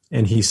idea.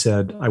 And he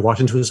said, I walked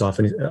into his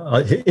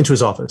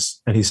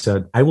office and he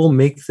said, I will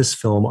make this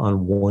film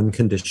on one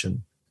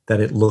condition, that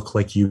it look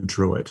like you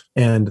drew it.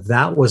 And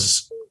that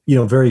was,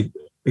 very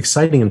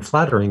exciting and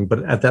flattering.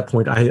 But at that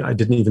point, I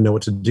didn't even know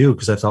what to do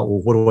because I thought,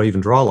 well, what do I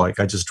even draw like?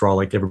 I just draw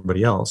like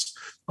everybody else.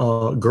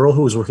 A girl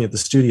who was working at the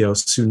studio,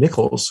 Sue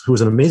Nichols, who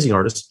was an amazing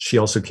artist. She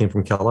also came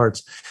from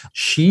CalArts.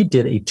 She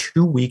did a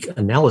 2-week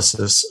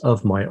analysis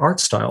of my art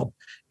style.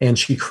 And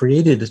she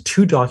created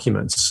 2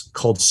 documents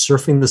called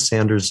Surfing the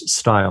Sanders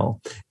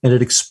Style. And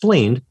it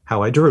explained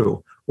how I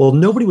drew. Well,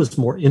 nobody was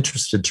more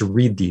interested to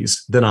read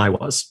these than I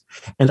was.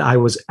 And I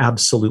was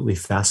absolutely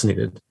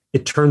fascinated.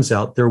 It turns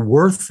out there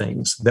were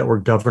things that were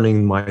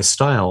governing my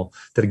style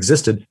that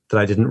existed that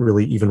I didn't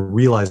really even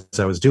realize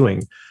I was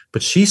doing.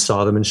 But she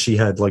saw them and she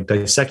had like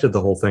dissected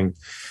the whole thing.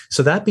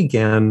 So that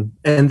began,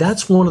 and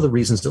that's one of the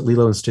reasons that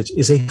Lilo and Stitch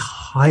is a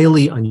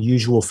highly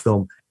unusual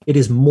film. It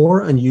is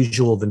more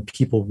unusual than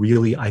people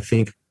really, I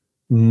think,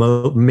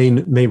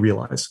 may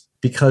realize,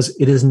 because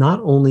it is not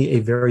only a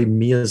very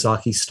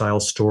Miyazaki-style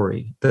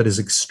story that is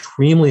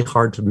extremely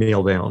hard to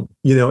nail down.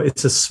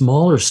 It's a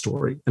smaller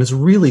story, and it's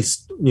really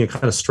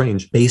kind of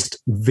strange,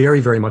 based very,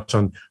 very much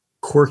on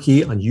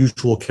quirky,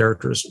 unusual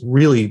characters.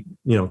 Really,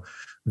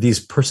 these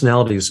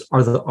personalities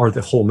are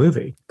the whole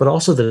movie, but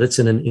also that it's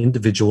in an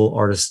individual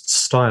artist's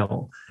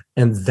style.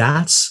 And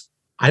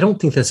I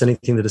don't think that's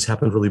anything that has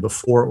happened really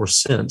before or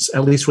since,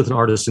 at least with an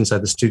artist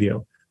inside the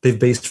studio. They've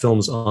based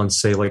films on,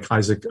 say, like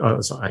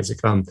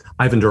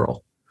Ivan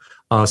Durrell.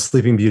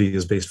 Sleeping Beauty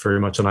is based very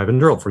much on Ivan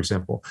Durrell, for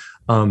example.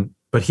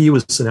 But he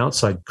was an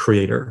outside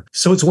creator.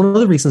 So it's one of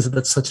the reasons that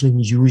that's such an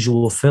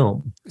unusual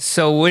film.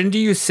 So when do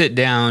you sit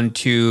down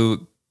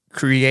to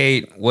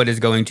create what is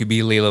going to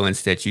be Lilo and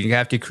Stitch? You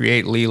have to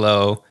create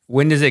Lilo.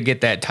 When does it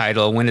get that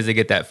title? When does it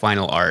get that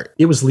final art?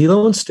 It was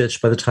Lilo and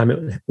Stitch by the time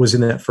it was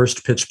in that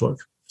first pitch book.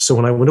 So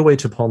when I went away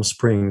to Palm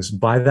Springs,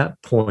 by that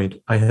point,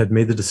 I had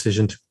made the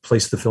decision to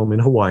place the film in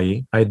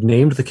Hawaii. I had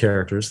named the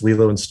characters,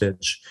 Lilo and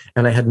Stitch,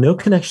 and I had no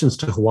connections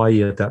to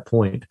Hawaii at that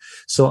point.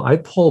 So I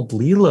pulled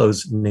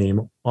Lilo's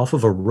name off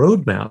of a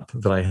road map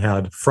that I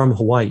had from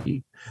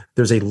Hawaii.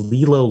 There's a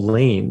Lilo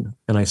Lane,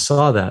 and I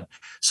saw that.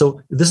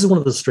 So this is one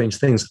of the strange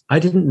things. I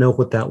didn't know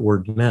what that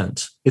word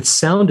meant. It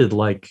sounded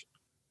like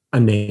a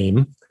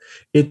name.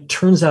 It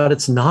turns out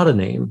it's not a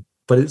name,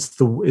 but it's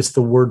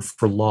the word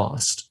for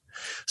lost.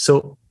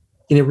 So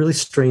in a really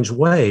strange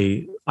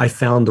way, I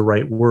found the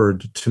right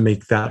word to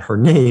make that her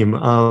name.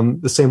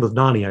 The same with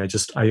Nani.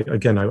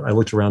 I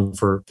looked around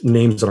for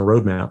names on a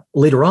roadmap.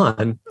 Later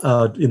on,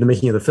 in the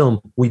making of the film,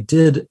 we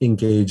did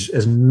engage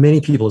as many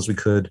people as we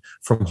could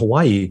from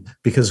Hawaii,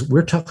 because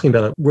we're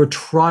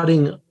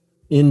trotting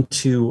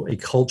into a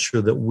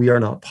culture that we are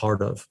not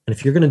part of. And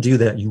if you're going to do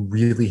that, you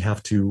really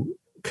have to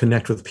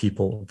connect with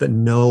people that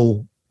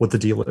know what the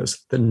deal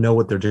is, that know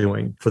what they're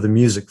doing for the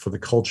music, for the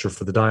culture,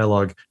 for the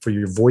dialogue, for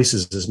your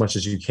voices as much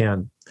as you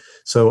can.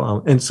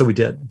 So, so we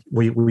did.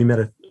 We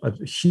met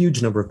a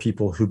huge number of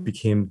people who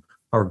became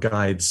our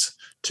guides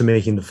to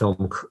making the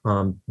film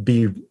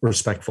be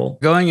respectful.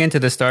 Going into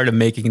the start of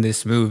making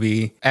this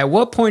movie, at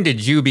what point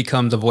did you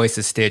become the voice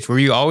of Stitch? Were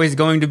you always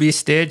going to be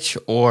Stitch,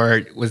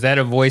 or was that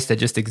a voice that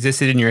just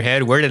existed in your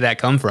head? Where did that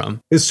come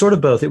from? It's sort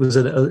of both. It was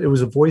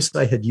a voice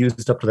I had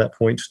used up to that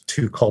point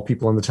to call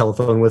people on the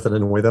telephone with and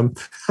annoy them.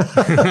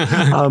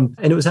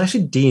 And it was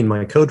actually Dean,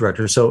 my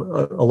co-director.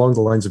 So along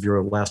the lines of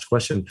your last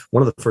question,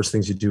 one of the first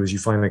things you do is you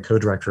find a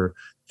co-director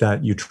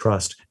that you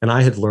trust. And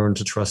I had learned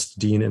to trust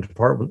Dean and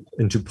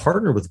to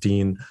partner with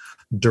Dean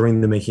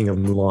during the making of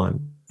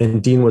Mulan.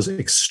 And Dean was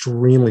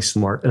extremely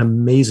smart and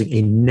amazing,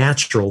 a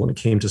natural when it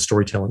came to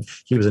storytelling.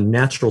 He was a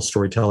natural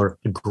storyteller,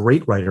 a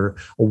great writer,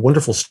 a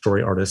wonderful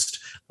story artist,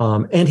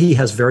 and he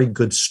has very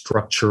good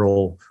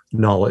structural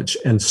knowledge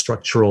and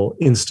structural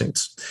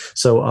instincts.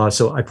 So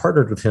I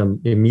partnered with him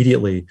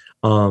immediately.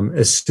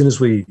 As soon as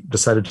we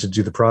decided to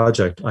do the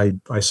project,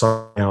 I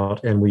saw him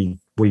out and we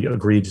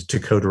agreed to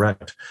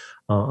co-direct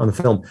on the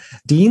film.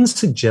 Dean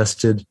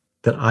suggested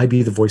that I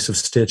be the voice of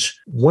Stitch.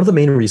 One of the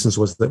main reasons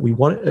was that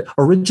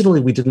originally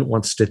we didn't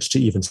want Stitch to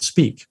even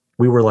speak.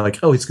 We were like,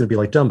 oh, he's going to be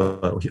like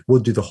Dumbo. We'll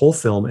do the whole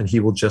film and he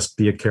will just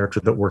be a character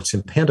that works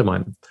in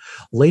pantomime.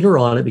 Later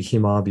on, it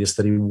became obvious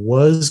that he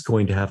was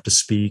going to have to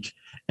speak.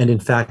 And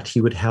in fact,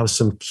 he would have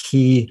some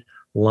key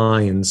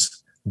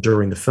lines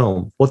during the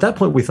film. Well, at that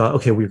point, we thought,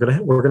 okay, we're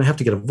going to have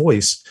to get a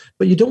voice,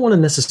 but you don't want to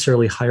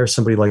necessarily hire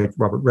somebody like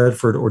Robert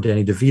Redford or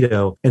Danny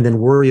DeVito and then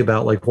worry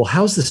about like, well,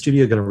 how's the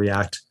studio going to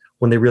react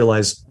when they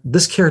realize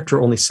this character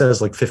only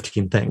says like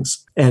 15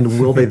 things? And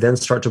will they then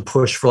start to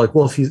push for like,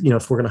 well, if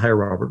we're going to hire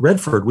Robert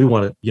Redford, we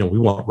want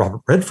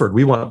Robert Redford.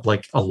 We want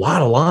like a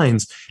lot of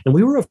lines. And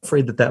we were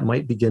afraid that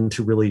might begin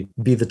to really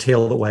be the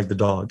tail that wagged the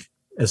dog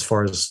as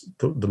far as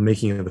the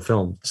making of the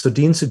film. So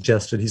Dean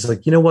suggested, he's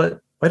like, you know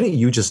what? Why don't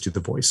you just do the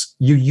voice?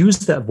 You use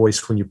that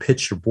voice when you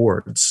pitch your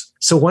boards.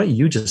 So why don't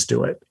you just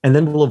do it? And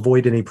then we'll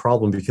avoid any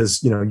problem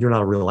because, you're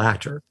not a real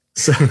actor.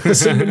 So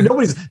no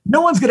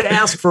one's going to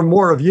ask for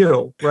more of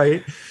you,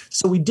 right?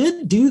 So we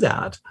did do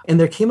that. And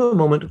there came a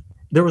moment,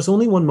 there was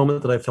only one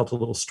moment that I felt a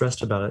little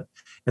stressed about it.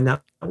 And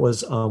that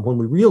was when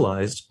we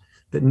realized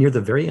that near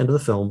the very end of the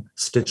film,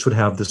 Stitch would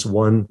have this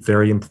one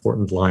very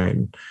important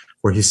line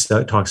where he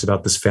talks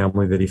about this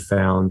family that he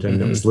found,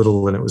 and it was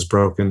little and it was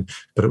broken,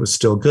 but it was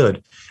still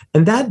good.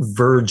 And that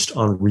verged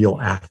on real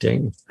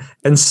acting.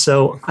 And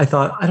so I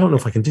thought, I don't know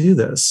if I can do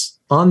this.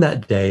 On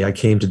that day, I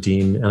came to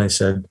Dean and I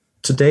said,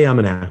 today I'm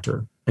an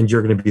actor and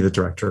you're going to be the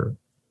director,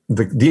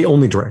 the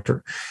only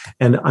director.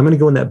 And I'm going to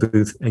go in that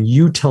booth and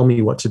you tell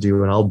me what to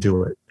do and I'll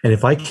do it. And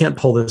if I can't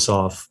pull this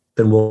off,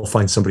 then we'll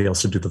find somebody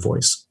else to do the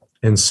voice.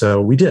 And so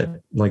we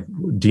did. Like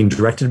Dean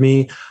directed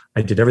me.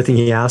 I did everything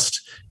he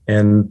asked.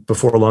 And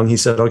before long, he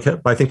said, okay,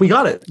 I think we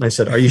got it. And I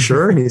said, are you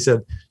sure? And he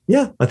said,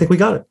 yeah, I think we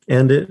got it.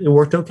 And it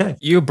worked okay.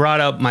 You brought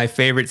up my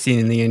favorite scene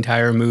in the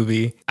entire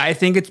movie. I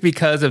think it's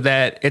because of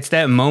that. It's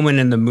that moment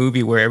in the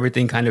movie where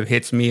everything kind of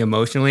hits me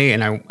emotionally.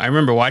 And I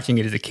remember watching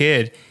it as a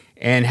kid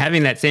and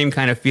having that same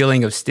kind of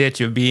feeling of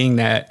Stitch, of being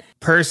that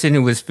person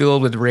who was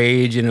filled with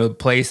rage in a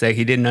place that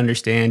he didn't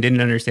understand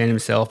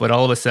himself, but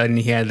all of a sudden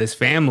he had this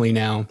family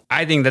now.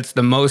 I think that's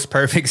the most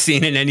perfect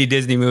scene in any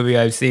Disney movie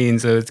I've seen.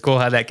 So it's cool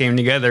how that came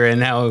together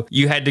and how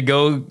you had to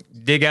go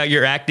dig out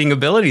your acting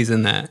abilities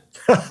in that.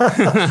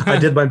 I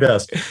did my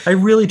best. I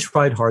really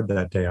tried hard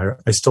that day.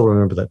 I still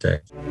remember that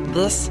day.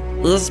 This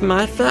is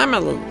my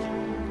family.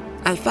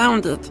 I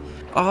found it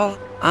all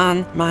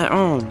on my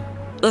own.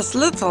 It's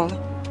little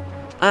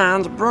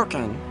and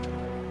broken,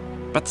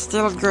 but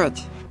still good.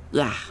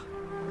 Yeah,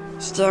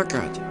 still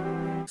good.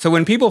 So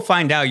when people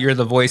find out you're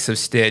the voice of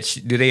Stitch,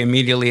 do they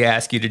immediately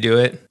ask you to do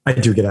it? I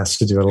do get asked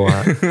to do it a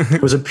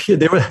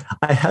lot.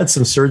 I had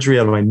some surgery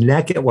on my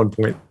neck at one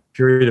point,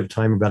 period of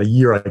time, about a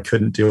year, I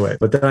couldn't do it.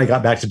 But then I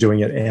got back to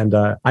doing it and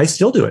I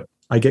still do it.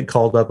 I get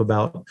called up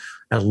about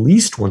at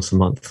least once a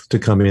month to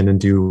come in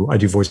and I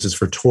do voices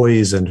for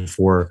toys and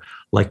for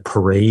like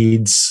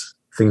parades,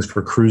 things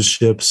for cruise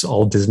ships,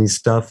 all Disney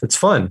stuff. It's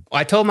fun.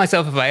 I told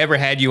myself if I ever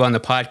had you on the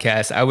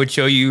podcast, I would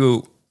show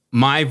you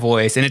my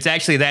voice. And it's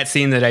actually that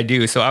scene that I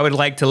do. So I would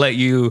like to let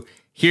you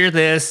hear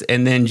this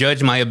and then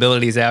judge my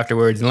abilities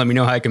afterwards and let me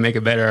know how I can make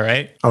it better. All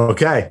right?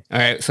 Okay. All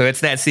right. So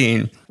it's that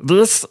scene.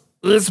 This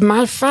is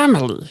my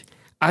family.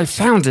 I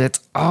found it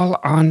all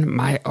on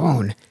my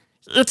own.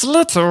 It's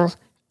little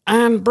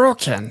and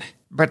broken,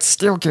 but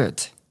still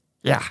good.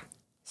 Yeah,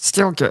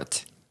 still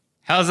good.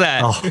 How's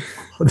that? Oh,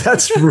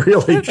 that's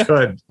really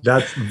good.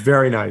 That's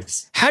very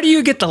nice. How do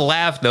you get the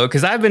laugh though?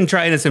 Because I've been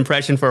trying this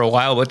impression for a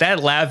while, but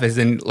that laugh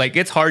isn't like,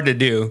 it's hard to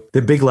do.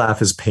 The big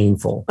laugh is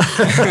painful.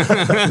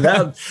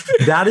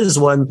 that is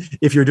one,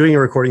 if you're doing a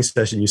recording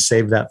session, you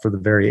save that for the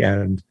very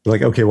end.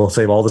 Like, okay, we'll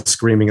save all the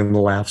screaming and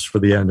the laughs for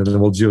the end. And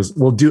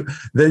then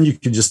then you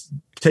can just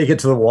take it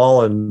to the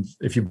wall. And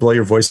if you blow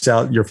your voice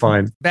out, you're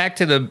fine. Back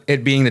to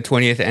it being the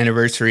 20th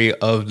anniversary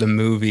of the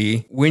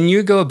movie. When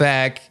you go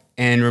back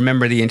and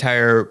remember the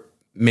entire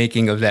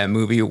making of that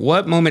movie,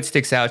 what moment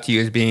sticks out to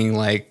you as being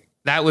like,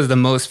 that was the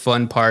most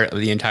fun part of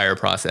the entire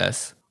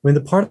process? I mean,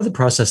 the part of the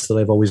process that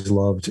I've always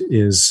loved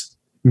is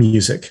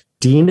music.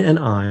 Dean and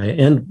I,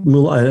 and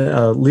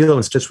Lilo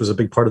and Stitch was a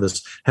big part of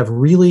this, I've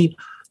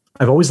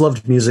always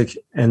loved music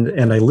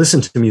and I listen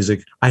to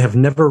music. I have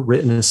never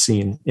written a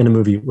scene in a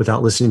movie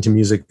without listening to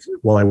music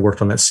while I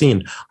worked on that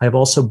scene. I have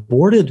also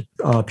boarded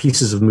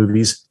pieces of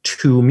movies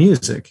to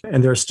music,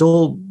 and there are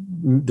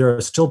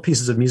still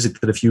pieces of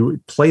music that if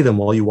you play them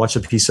while you watch a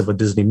piece of a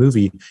Disney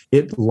movie,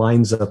 it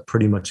lines up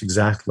pretty much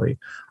exactly.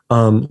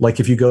 Like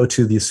if you go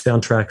to the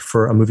soundtrack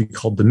for a movie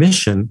called The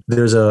Mission,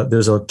 there's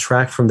a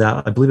track from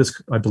that. I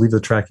believe the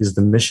track is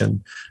The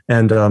Mission.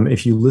 And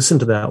if you listen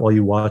to that while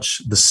you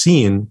watch the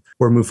scene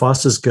where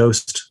Mufasa's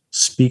ghost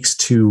speaks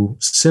to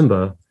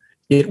Simba,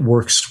 it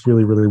works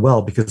really, really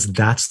well because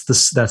that's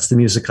the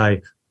music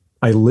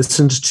I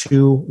listened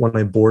to when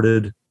I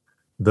boarded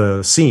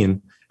the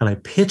scene. And I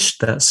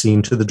pitched that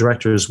scene to the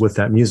directors with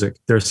that music.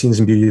 There are scenes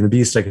in Beauty and the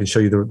Beast. I can show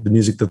you the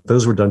music that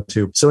those were done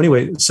to. So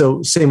anyway,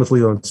 same with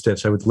Lilo and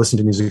Stitch. I would listen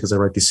to music as I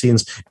write these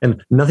scenes.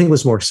 And nothing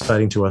was more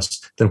exciting to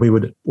us than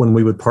when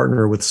we would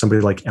partner with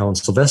somebody like Alan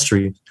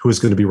Silvestri, who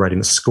was going to be writing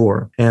the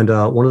score. And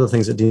one of the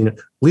things that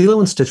Lilo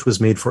and Stitch was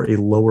made for a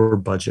lower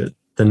budget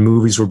than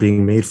movies were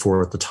being made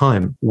for at the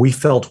time. We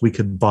felt we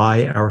could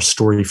buy our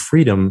story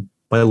freedom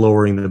by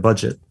lowering the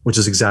budget, which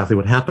is exactly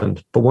what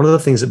happened. But one of the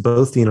things that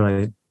both Dean and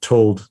I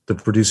told the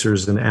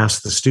producers and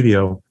asked the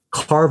studio,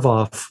 carve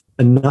off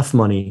enough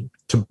money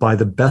to buy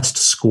the best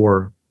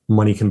score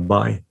money can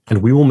buy,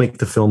 and we will make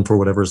the film for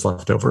whatever's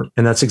left over.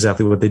 And that's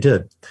exactly what they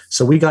did.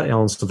 So we got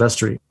Alan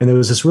Silvestri, and there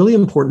was this really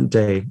important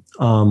day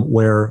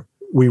where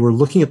we were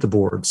looking at the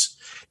boards,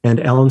 and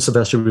Alan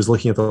Silvestri was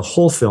looking at the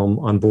whole film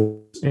on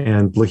board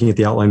and looking at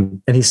the outline.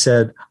 And he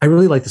said, I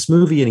really like this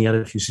movie. And he had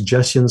a few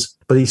suggestions,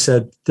 but he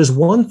said, there's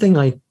one thing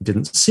I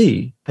didn't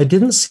see. I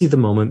didn't see the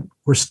moment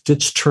where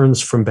Stitch turns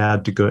from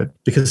bad to good,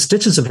 because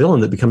Stitch is a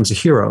villain that becomes a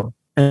hero.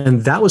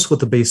 And that was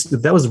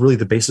really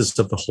the basis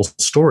of the whole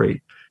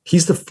story.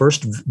 He's the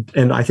first,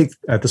 and I think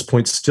at this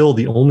point still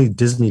the only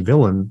Disney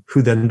villain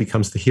who then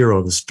becomes the hero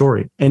of the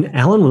story. And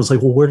Alan was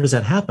like, well, where does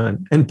that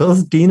happen? And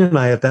both Dean and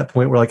I at that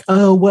point were like,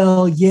 oh,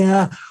 well,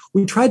 yeah,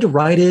 we tried to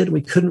write it.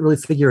 We couldn't really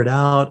figure it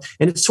out.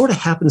 And it sort of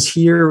happens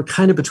here,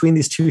 kind of between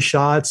these two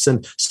shots.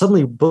 And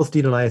suddenly both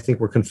Dean and I think,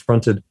 were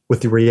confronted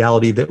with the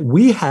reality that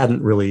we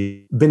hadn't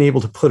really been able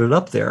to put it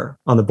up there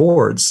on the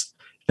boards.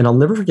 And I'll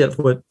never forget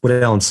what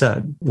Alan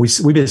said. We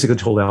basically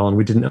told Alan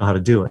we didn't know how to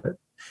do it.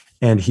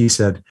 And he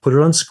said, put it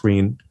on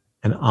screen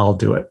and I'll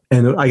do it.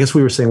 And I guess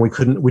we were saying we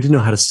didn't know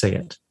how to say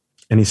it.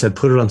 And he said,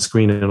 put it on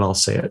screen and I'll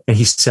say it. And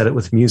he said it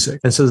with music.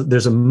 And so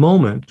there's a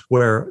moment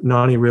where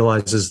Nani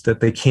realizes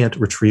that they can't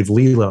retrieve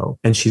Lilo,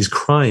 and she's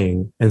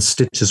crying and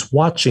Stitch is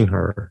watching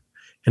her.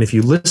 And if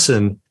you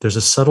listen, there's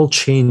a subtle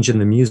change in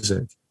the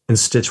music. And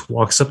Stitch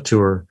walks up to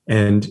her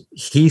and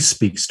he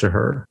speaks to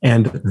her.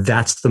 And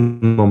that's the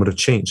moment of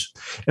change.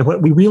 And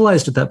what we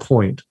realized at that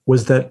point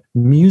was that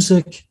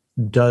music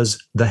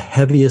does the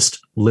heaviest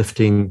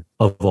lifting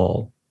of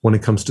all when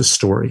it comes to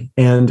story.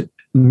 And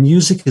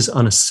music is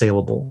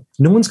unassailable.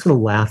 No one's going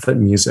to laugh at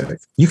music.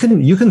 You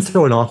can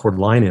throw an awkward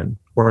line in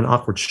or an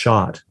awkward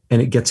shot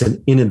and it gets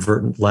an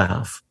inadvertent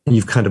laugh and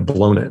you've kind of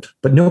blown it.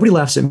 But nobody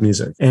laughs at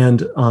music.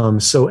 And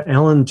so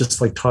Alan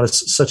just taught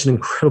us such an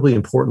incredibly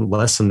important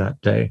lesson that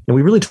day. And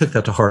we really took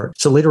that to heart.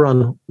 So later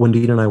on, when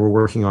Dean and I were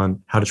working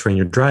on How to Train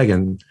Your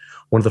Dragon,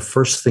 one of the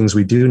first things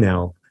we do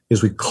now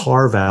is we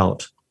carve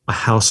out a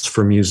house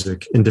for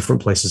music in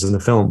different places in the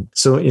film.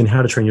 So in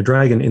How to Train Your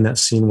Dragon, in that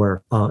scene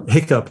where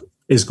Hiccup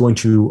is going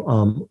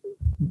to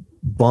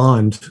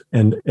bond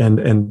and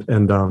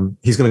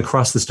he's going to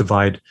cross this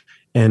divide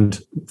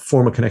and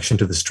form a connection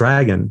to this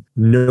dragon,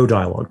 no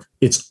dialogue.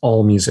 It's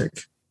all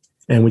music.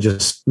 And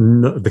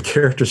the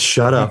characters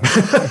shut up.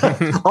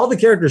 All the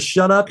characters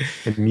shut up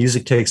and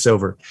music takes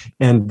over.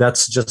 And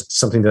that's just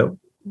something that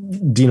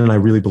Dean and I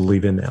really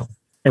believe in now.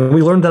 And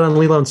we learned that on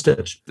Lilo and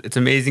Stitch. It's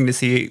amazing to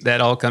see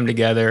that all come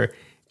together.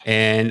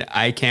 And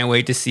I can't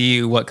wait to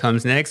see what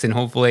comes next. And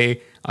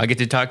hopefully I'll get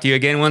to talk to you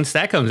again once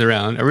that comes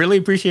around. I really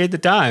appreciate the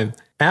time.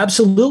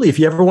 Absolutely. If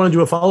you ever want to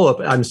do a follow-up,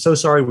 I'm so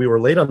sorry we were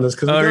late on this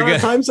because we got our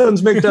time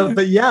zones mixed up.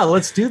 But yeah,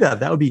 let's do that.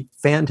 That would be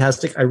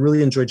fantastic. I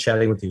really enjoyed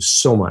chatting with you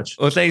so much.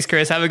 Well, thanks,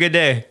 Chris. Have a good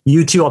day.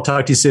 You too. I'll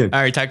talk to you soon.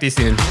 All right. Talk to you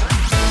soon.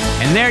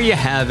 And there you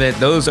have it.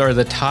 Those are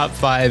the top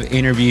 5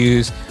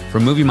 interviews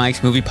for Movie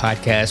Mike's Movie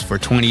Podcast for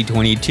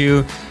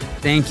 2022.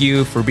 Thank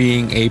you for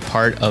being a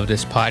part of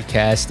this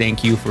podcast.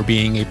 Thank you for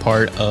being a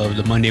part of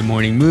the Monday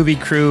Morning Movie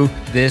Crew.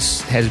 This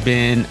has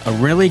been a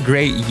really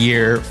great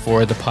year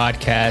for the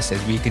podcast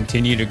as we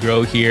continue to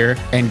grow here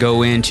and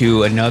go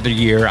into another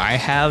year. I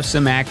have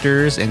some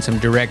actors and some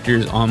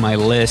directors on my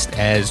list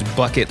as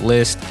bucket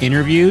list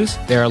interviews.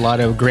 There are a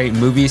lot of great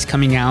movies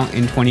coming out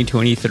in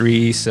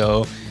 2023,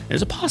 so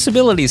there's a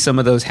possibility some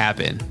of those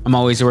happen. I'm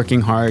always working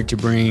hard to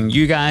bring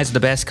you guys the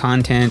best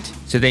content,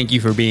 so thank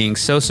you for being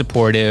so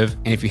supportive.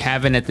 And if you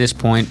haven't at this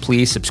point,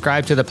 please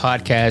subscribe to the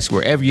podcast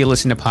wherever you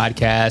listen to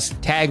podcasts.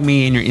 Tag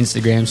me in your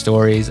Instagram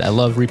stories. I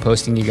love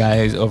reposting you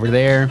guys over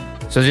there.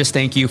 So just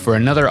thank you for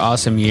another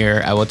awesome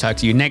year. I will talk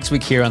to you next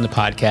week here on the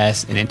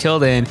podcast. And until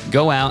then,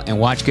 go out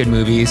and watch good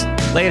movies.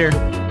 Later.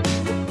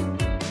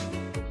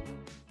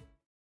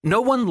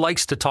 No one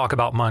likes to talk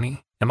about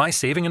money. Am I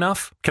saving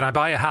enough? Can I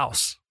buy a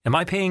house? Am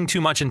I paying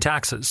too much in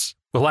taxes?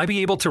 Will I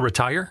be able to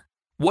retire?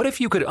 What if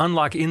you could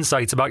unlock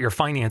insights about your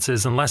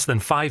finances in less than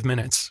 5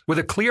 minutes with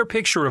a clear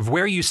picture of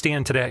where you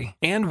stand today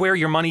and where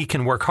your money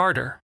can work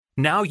harder?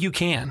 Now you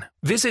can.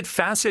 Visit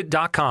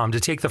Facet.com to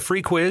take the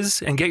free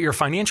quiz and get your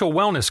financial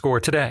wellness score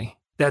today.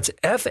 That's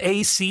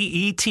FACET.com.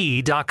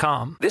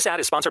 This ad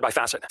is sponsored by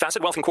Facet.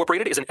 Facet Wealth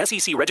Incorporated is an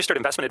SEC registered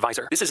investment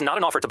advisor. This is not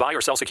an offer to buy or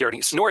sell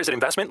securities, nor is it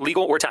investment,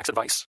 legal, or tax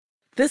advice.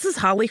 This is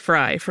Holly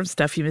Fry from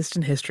Stuff You Missed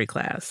in History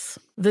Class.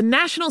 The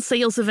national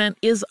sales event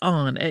is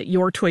on at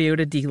your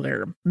Toyota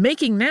dealer,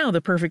 making now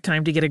the perfect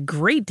time to get a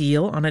great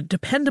deal on a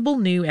dependable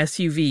new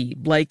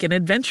SUV, like an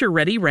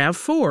adventure-ready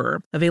RAV4.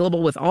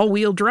 Available with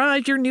all-wheel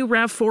drive, your new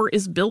RAV4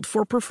 is built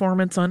for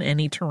performance on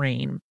any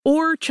terrain.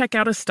 Or check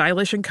out a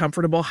stylish and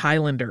comfortable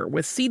Highlander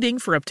with seating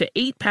for up to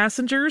 8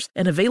 passengers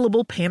and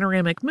available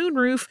panoramic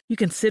moonroof. You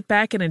can sit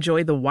back and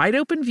enjoy the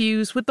wide-open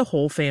views with the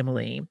whole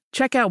family.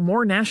 Check out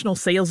more national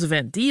sales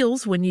event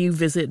deals when you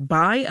visit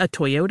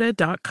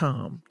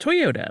buyatoyota.com.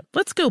 Toyota,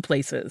 let's go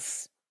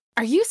places.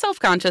 Are you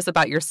self-conscious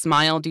about your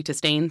smile due to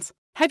stains?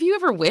 Have you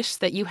ever wished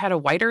that you had a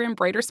whiter and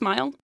brighter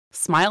smile?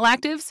 Smile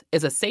Actives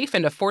is a safe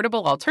and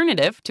affordable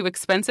alternative to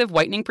expensive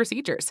whitening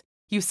procedures.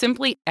 You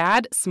simply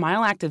add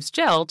Smile Actives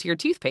gel to your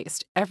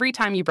toothpaste every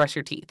time you brush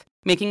your teeth,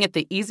 making it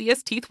the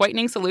easiest teeth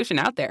whitening solution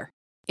out there.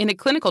 In a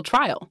clinical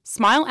trial,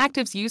 Smile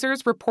Actives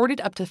users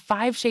reported up to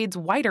 5 shades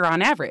whiter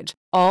on average,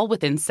 all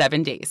within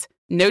 7 days.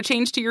 No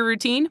change to your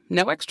routine,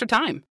 no extra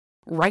time.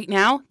 Right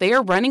now, they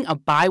are running a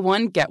buy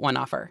one, get one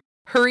offer.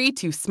 Hurry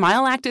to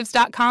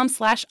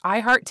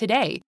smileactives.com/iHeart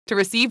today to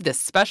receive this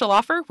special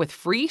offer with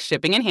free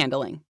shipping and handling.